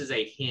right, this is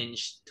a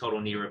hinge total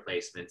knee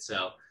replacement.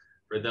 So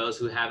for those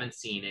who haven't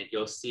seen it,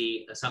 you'll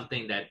see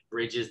something that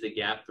bridges the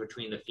gap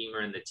between the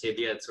femur and the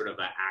tibia. It's sort of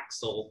an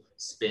axle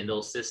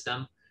spindle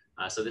system.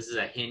 So this is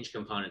a hinge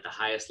component, the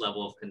highest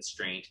level of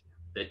constraint.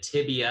 The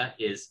tibia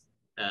is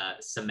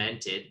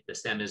cemented, the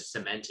stem is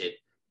cemented,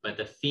 but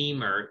the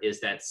femur is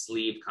that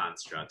sleeve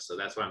construct. So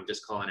that's why I'm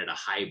just calling it a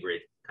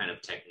hybrid kind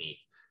of technique.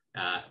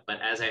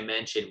 But as I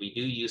mentioned, we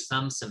do use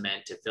some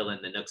cement to fill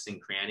in the nooks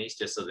and crannies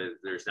just so that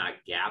there's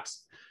not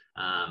gaps.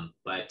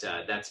 But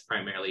that's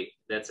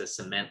a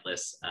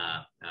cementless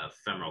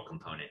femoral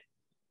component.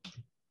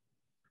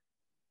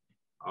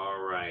 All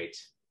right,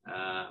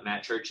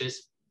 Matt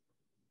Churches.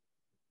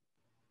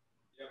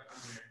 Yep,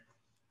 I'm here.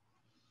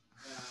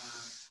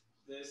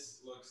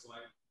 This looks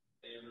like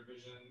a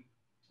revision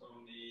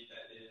total knee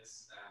that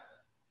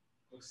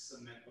looks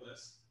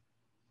cementless.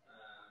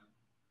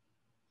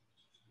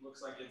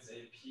 Looks like it's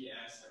a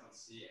PS. I don't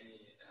see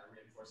any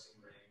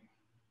reinforcing ring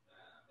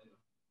in the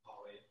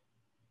poly.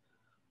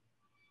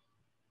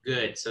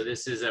 Good. So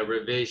this is a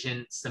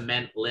revision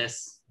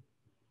cementless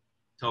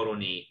total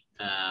knee.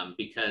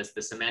 because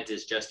the cement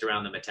is just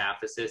around the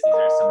metaphysis. These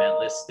are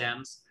cementless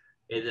stems.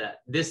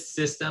 This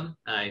system,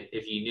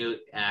 if you knew,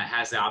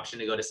 has the option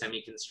to go to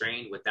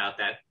semi-constrained without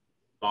that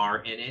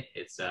bar in it.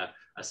 It's a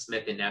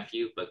Smith and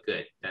Nephew, but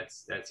good.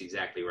 That's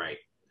exactly right.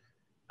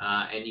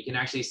 And you can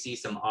actually see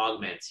some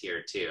augments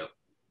here too.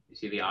 You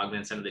see the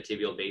augments under the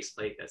tibial base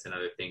plate. That's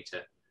another thing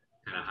to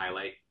kind of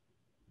highlight.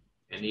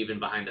 And even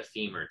behind the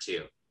femur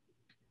too.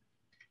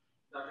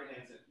 Dr.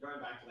 Hansen, going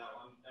back to that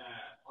one,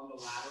 on the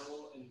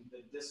lateral and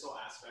the distal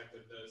aspect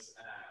of those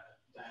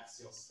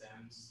diaphyseal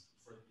stems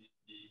for the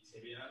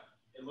tibia,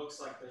 it looks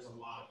like there's a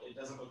lot. It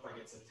doesn't look like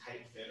it's a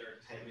tight fit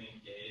or tightly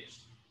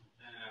engaged.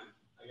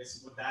 I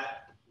guess would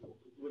that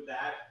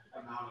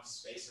amount of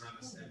space around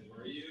the stem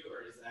worry you,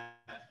 or is that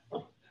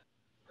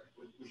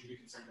would you be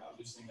concerned about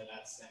loosening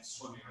that stem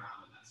swimming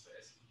around in that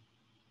space?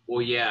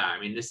 Well, yeah. I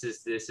mean, this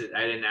is.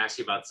 I didn't ask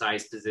you about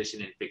size,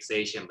 position, and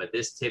fixation, but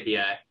this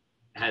tibia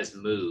has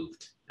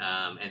moved,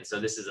 and so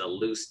this is a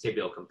loose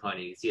tibial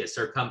component. You can see a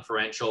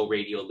circumferential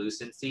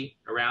radiolucency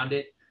around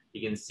it.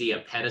 You can see a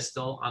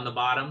pedestal on the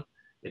bottom.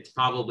 It's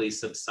probably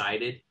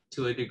subsided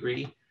to a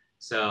degree.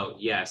 So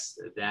yes,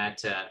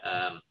 that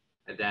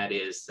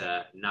is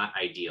not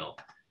ideal.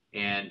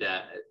 And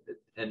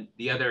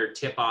the other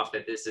tip off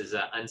that this is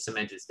an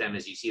uncemented stem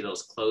is you see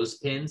those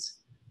clothespins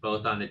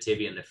both on the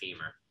tibia and the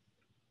femur.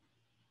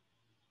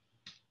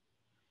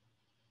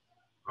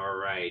 All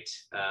right,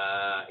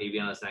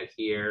 Aviana's not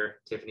here,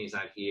 Tiffany's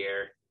not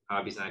here,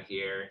 Hobby's not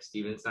here,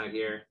 Steven's not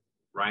here,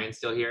 Ryan's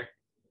still here?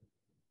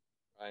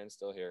 Ryan's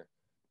still here.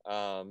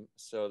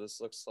 So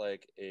this looks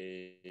like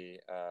a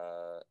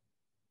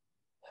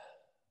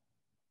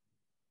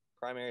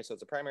primary, so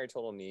it's a primary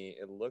total knee.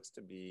 It looks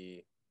to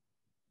be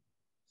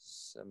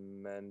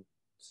cementless.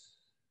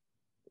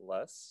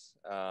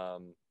 I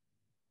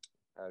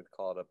would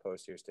call it a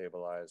posterior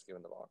stabilized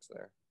given the box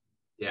there.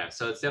 Yeah,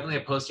 so it's definitely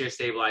a posterior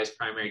stabilized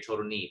primary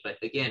total knee. But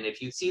again,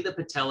 if you see the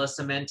patella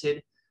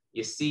cemented,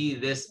 you see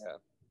this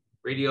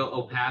radial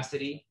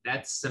opacity,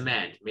 that's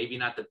cement. Maybe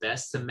not the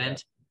best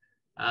cement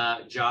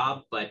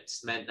job, but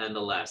cement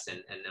nonetheless.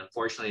 And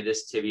unfortunately,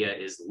 this tibia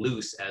is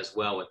loose as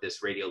well with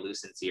this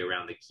radiolucency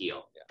around the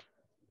keel. Yeah.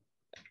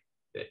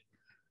 Good.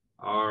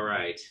 All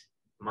right.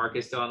 Mark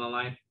is still on the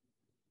line?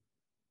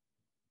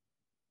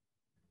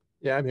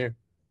 Yeah, I'm here.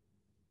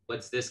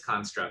 What's this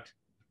construct?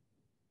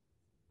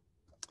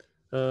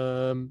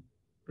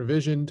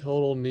 Revision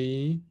total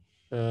knee.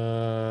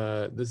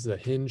 This is a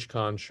hinge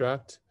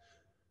construct.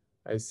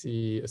 I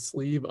see a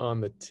sleeve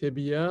on the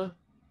tibia,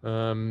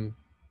 and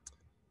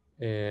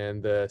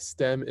the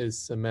stem is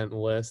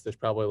cementless. There's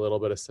probably a little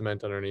bit of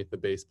cement underneath the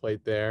base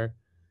plate there.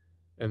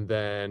 And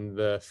then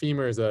the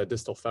femur is a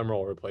distal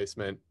femoral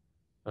replacement.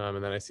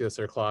 And then I see a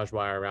cerclage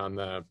wire around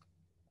the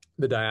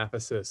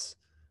diaphysis.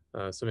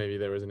 So maybe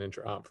there was an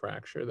intra-op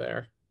fracture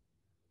there.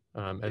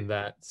 And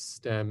that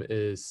stem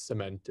is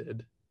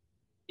cemented.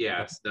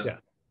 Yeah, so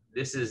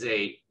this is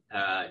a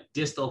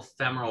distal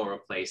femoral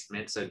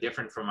replacement, so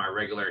different from our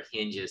regular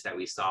hinges that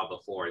we saw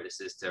before. This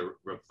is to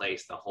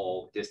replace the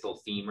whole distal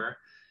femur.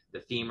 The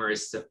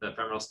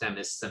femoral stem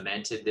is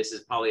cemented. This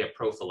is probably a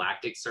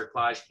prophylactic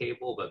cerclage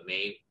cable, but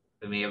may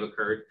have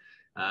occurred,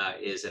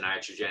 is an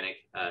iatrogenic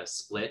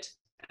split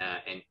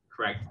and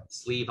correct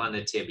sleeve on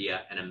the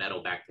tibia and a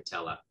metal back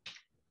patella.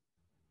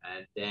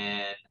 And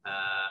then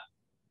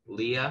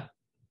Leah,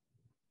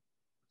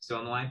 still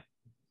on the line?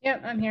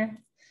 Yep, I'm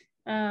here.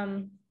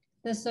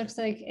 This looks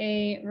like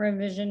a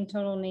revision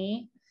total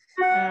knee.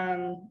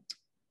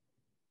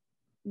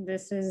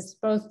 This is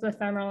both the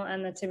femoral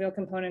and the tibial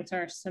components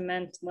are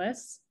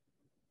cementless.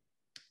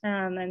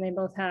 And they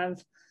both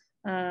have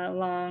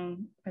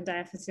long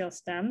diaphyseal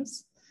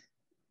stems.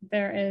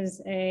 There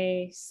is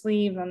a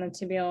sleeve on the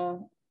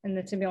tibial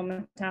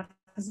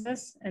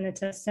metaphysis, and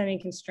it's a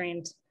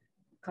semi-constrained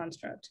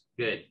construct.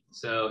 Good.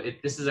 So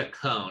this is a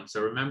cone.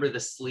 So remember, the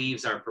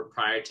sleeves are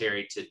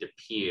proprietary to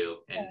DePuy,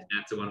 and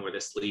that's the one where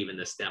the sleeve and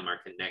the stem are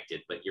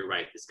connected. But you're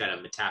right, it's got a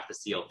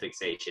metaphyseal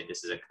fixation.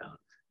 This is a cone.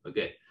 Oh,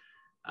 good.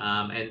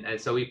 And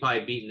so we've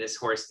probably beaten this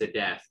horse to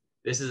death.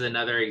 This is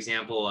another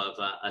example of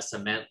a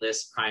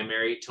cementless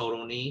primary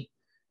total knee.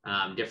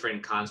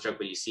 Different construct,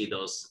 but you see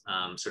those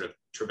sort of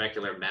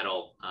trabecular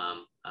metal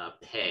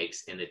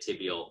pegs in the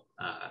tibial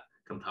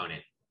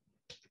component.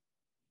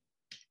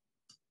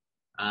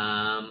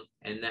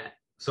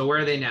 So where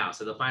are they now?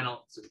 So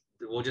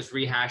we'll just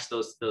rehash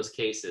those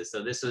cases.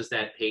 So this was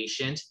that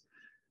patient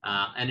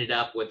ended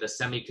up with a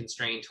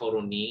semi-constrained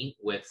total knee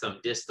with some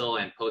distal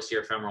and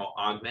posterior femoral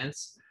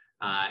augments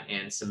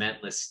and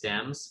cementless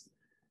stems.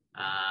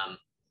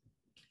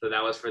 So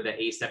that was for the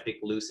aseptic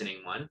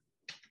loosening one.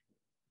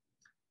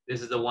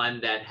 This is the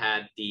one that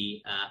had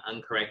the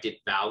uncorrected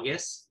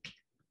valgus.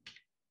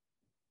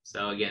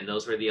 So again,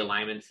 those were the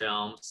alignment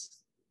films.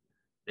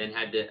 Then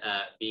had to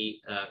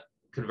be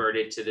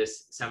converted to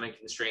this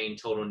semi-constrained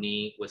total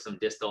knee with some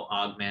distal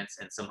augments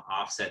and some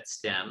offset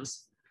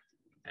stems.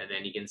 And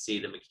then you can see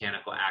the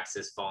mechanical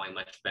axis falling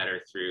much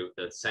better through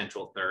the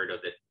central third of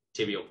the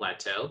tibial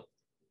plateau.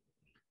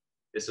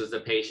 This was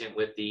the patient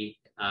with the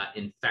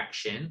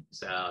infection.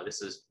 So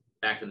this is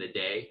back in the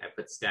day. I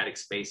put static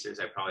spacers.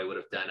 I probably would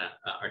have done a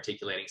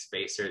articulating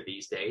spacer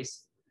these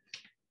days.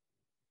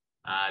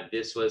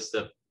 This was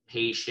the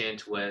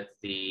patient with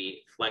the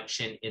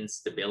flexion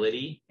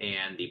instability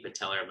and the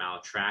patellar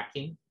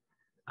maltracking.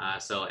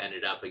 So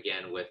ended up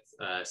again with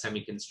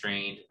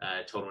semi-constrained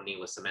total knee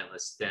with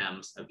cementless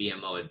stems, a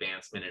VMO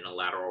advancement, and a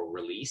lateral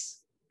release.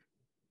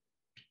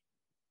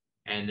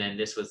 And then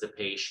this was the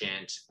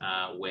patient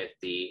with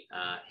the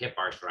hip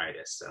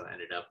arthritis. So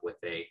ended up with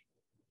a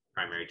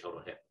primary total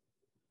hip.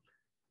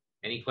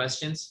 Any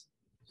questions?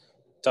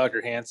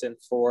 Dr. Hansen,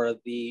 for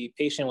the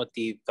patient with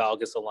the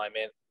valgus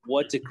alignment,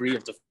 what degree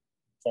of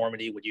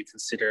deformity would you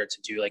consider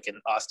to do like an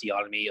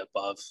osteotomy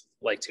above,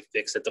 like to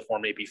fix the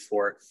deformity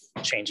before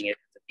changing it to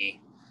the knee?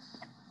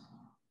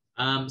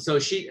 So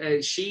she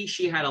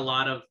had a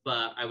lot of,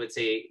 I would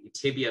say,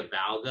 tibia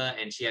valga,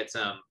 and she had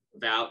some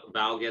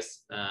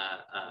valgus,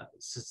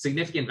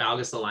 significant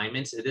valgus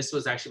alignment. This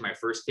was actually my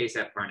first case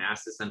at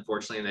Parnassus,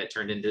 unfortunately, that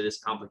turned into this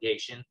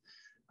complication.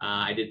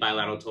 I did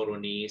bilateral total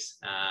knees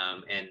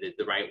and did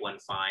the right one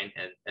fine.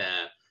 And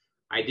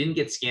I didn't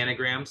get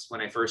scanograms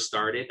when I first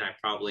started. I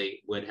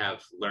probably would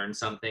have learned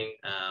something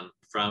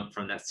from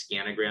that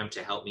scanogram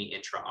to help me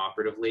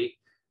intraoperatively.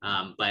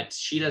 But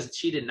she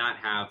did not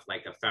have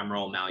like a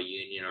femoral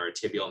malunion or a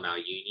tibial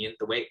malunion.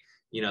 The way,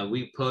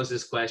 we posed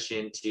this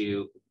question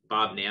to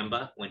Bob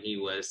Namba when he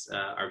was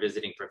our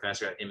visiting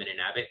professor at Inman and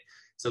Abbott.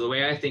 So the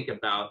way I think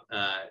about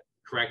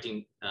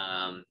correcting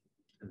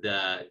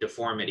the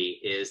deformity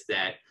is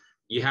that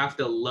you have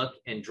to look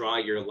and draw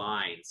your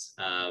lines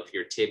of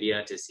your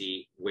tibia to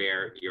see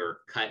where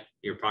your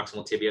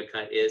proximal tibia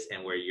cut is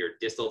and where your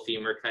distal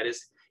femur cut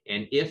is.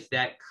 And if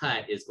that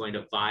cut is going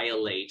to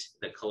violate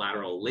the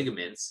collateral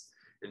ligaments,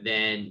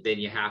 then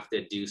you have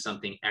to do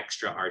something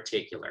extra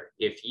articular.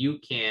 If you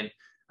can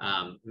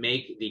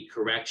make the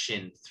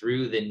correction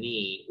through the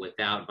knee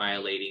without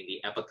violating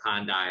the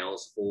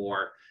epicondyles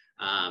or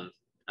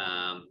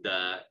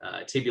the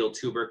tibial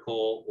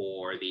tubercle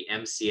or the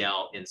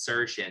MCL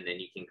insertion, then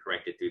you can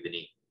correct it through the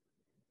knee.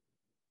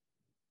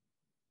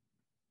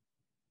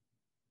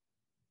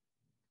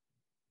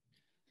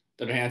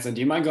 Dr. Hansen, do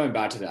you mind going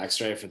back to the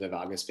x-ray for the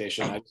valgus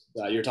patient?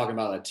 You're talking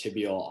about a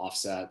tibial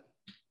offset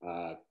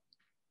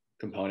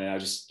component. I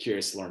was just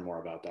curious to learn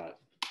more about that.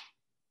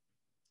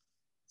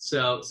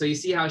 So you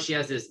see how she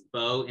has this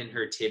bow in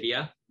her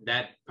tibia?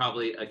 That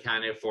probably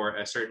accounted for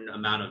a certain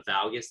amount of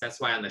valgus. That's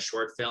why on the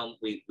short film,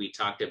 we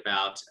talked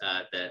about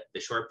the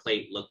short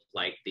plate looked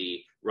like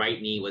the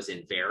right knee was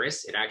in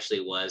varus. It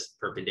actually was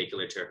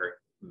perpendicular to her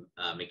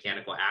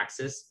mechanical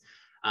axis.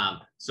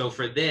 So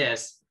for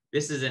this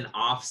is an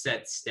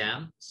offset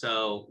stem.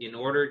 So in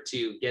order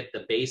to get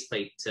the base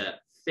plate to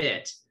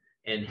fit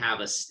and have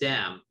a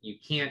stem, you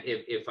can't,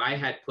 if I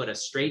had put a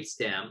straight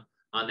stem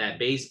on that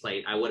base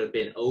plate, I would have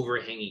been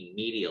overhanging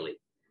medially.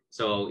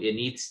 So you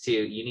need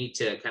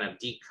to kind of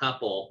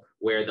decouple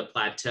where the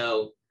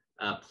plateau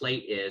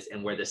plate is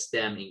and where the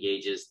stem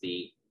engages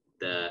the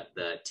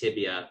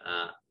tibia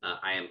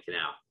IM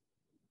canal.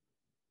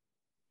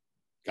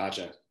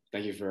 Gotcha.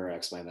 Thank you for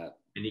explaining that.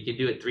 And you can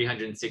do it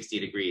 360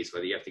 degrees,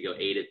 whether you have to go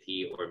A to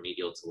P or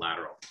medial to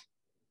lateral.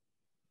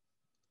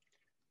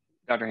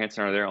 Dr.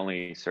 Hansen, are there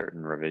only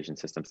certain revision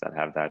systems that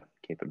have that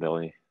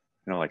capability?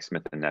 Like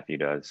Smith and Nephew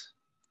does.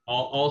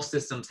 All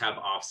systems have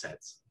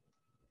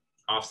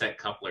offset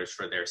couplers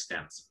for their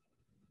stems.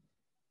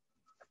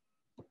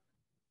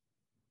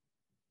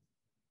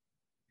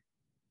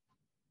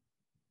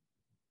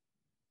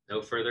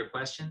 No further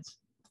questions?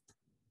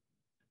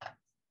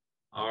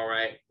 All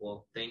right,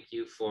 well, thank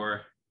you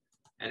for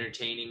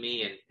entertaining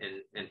me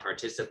and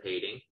participating.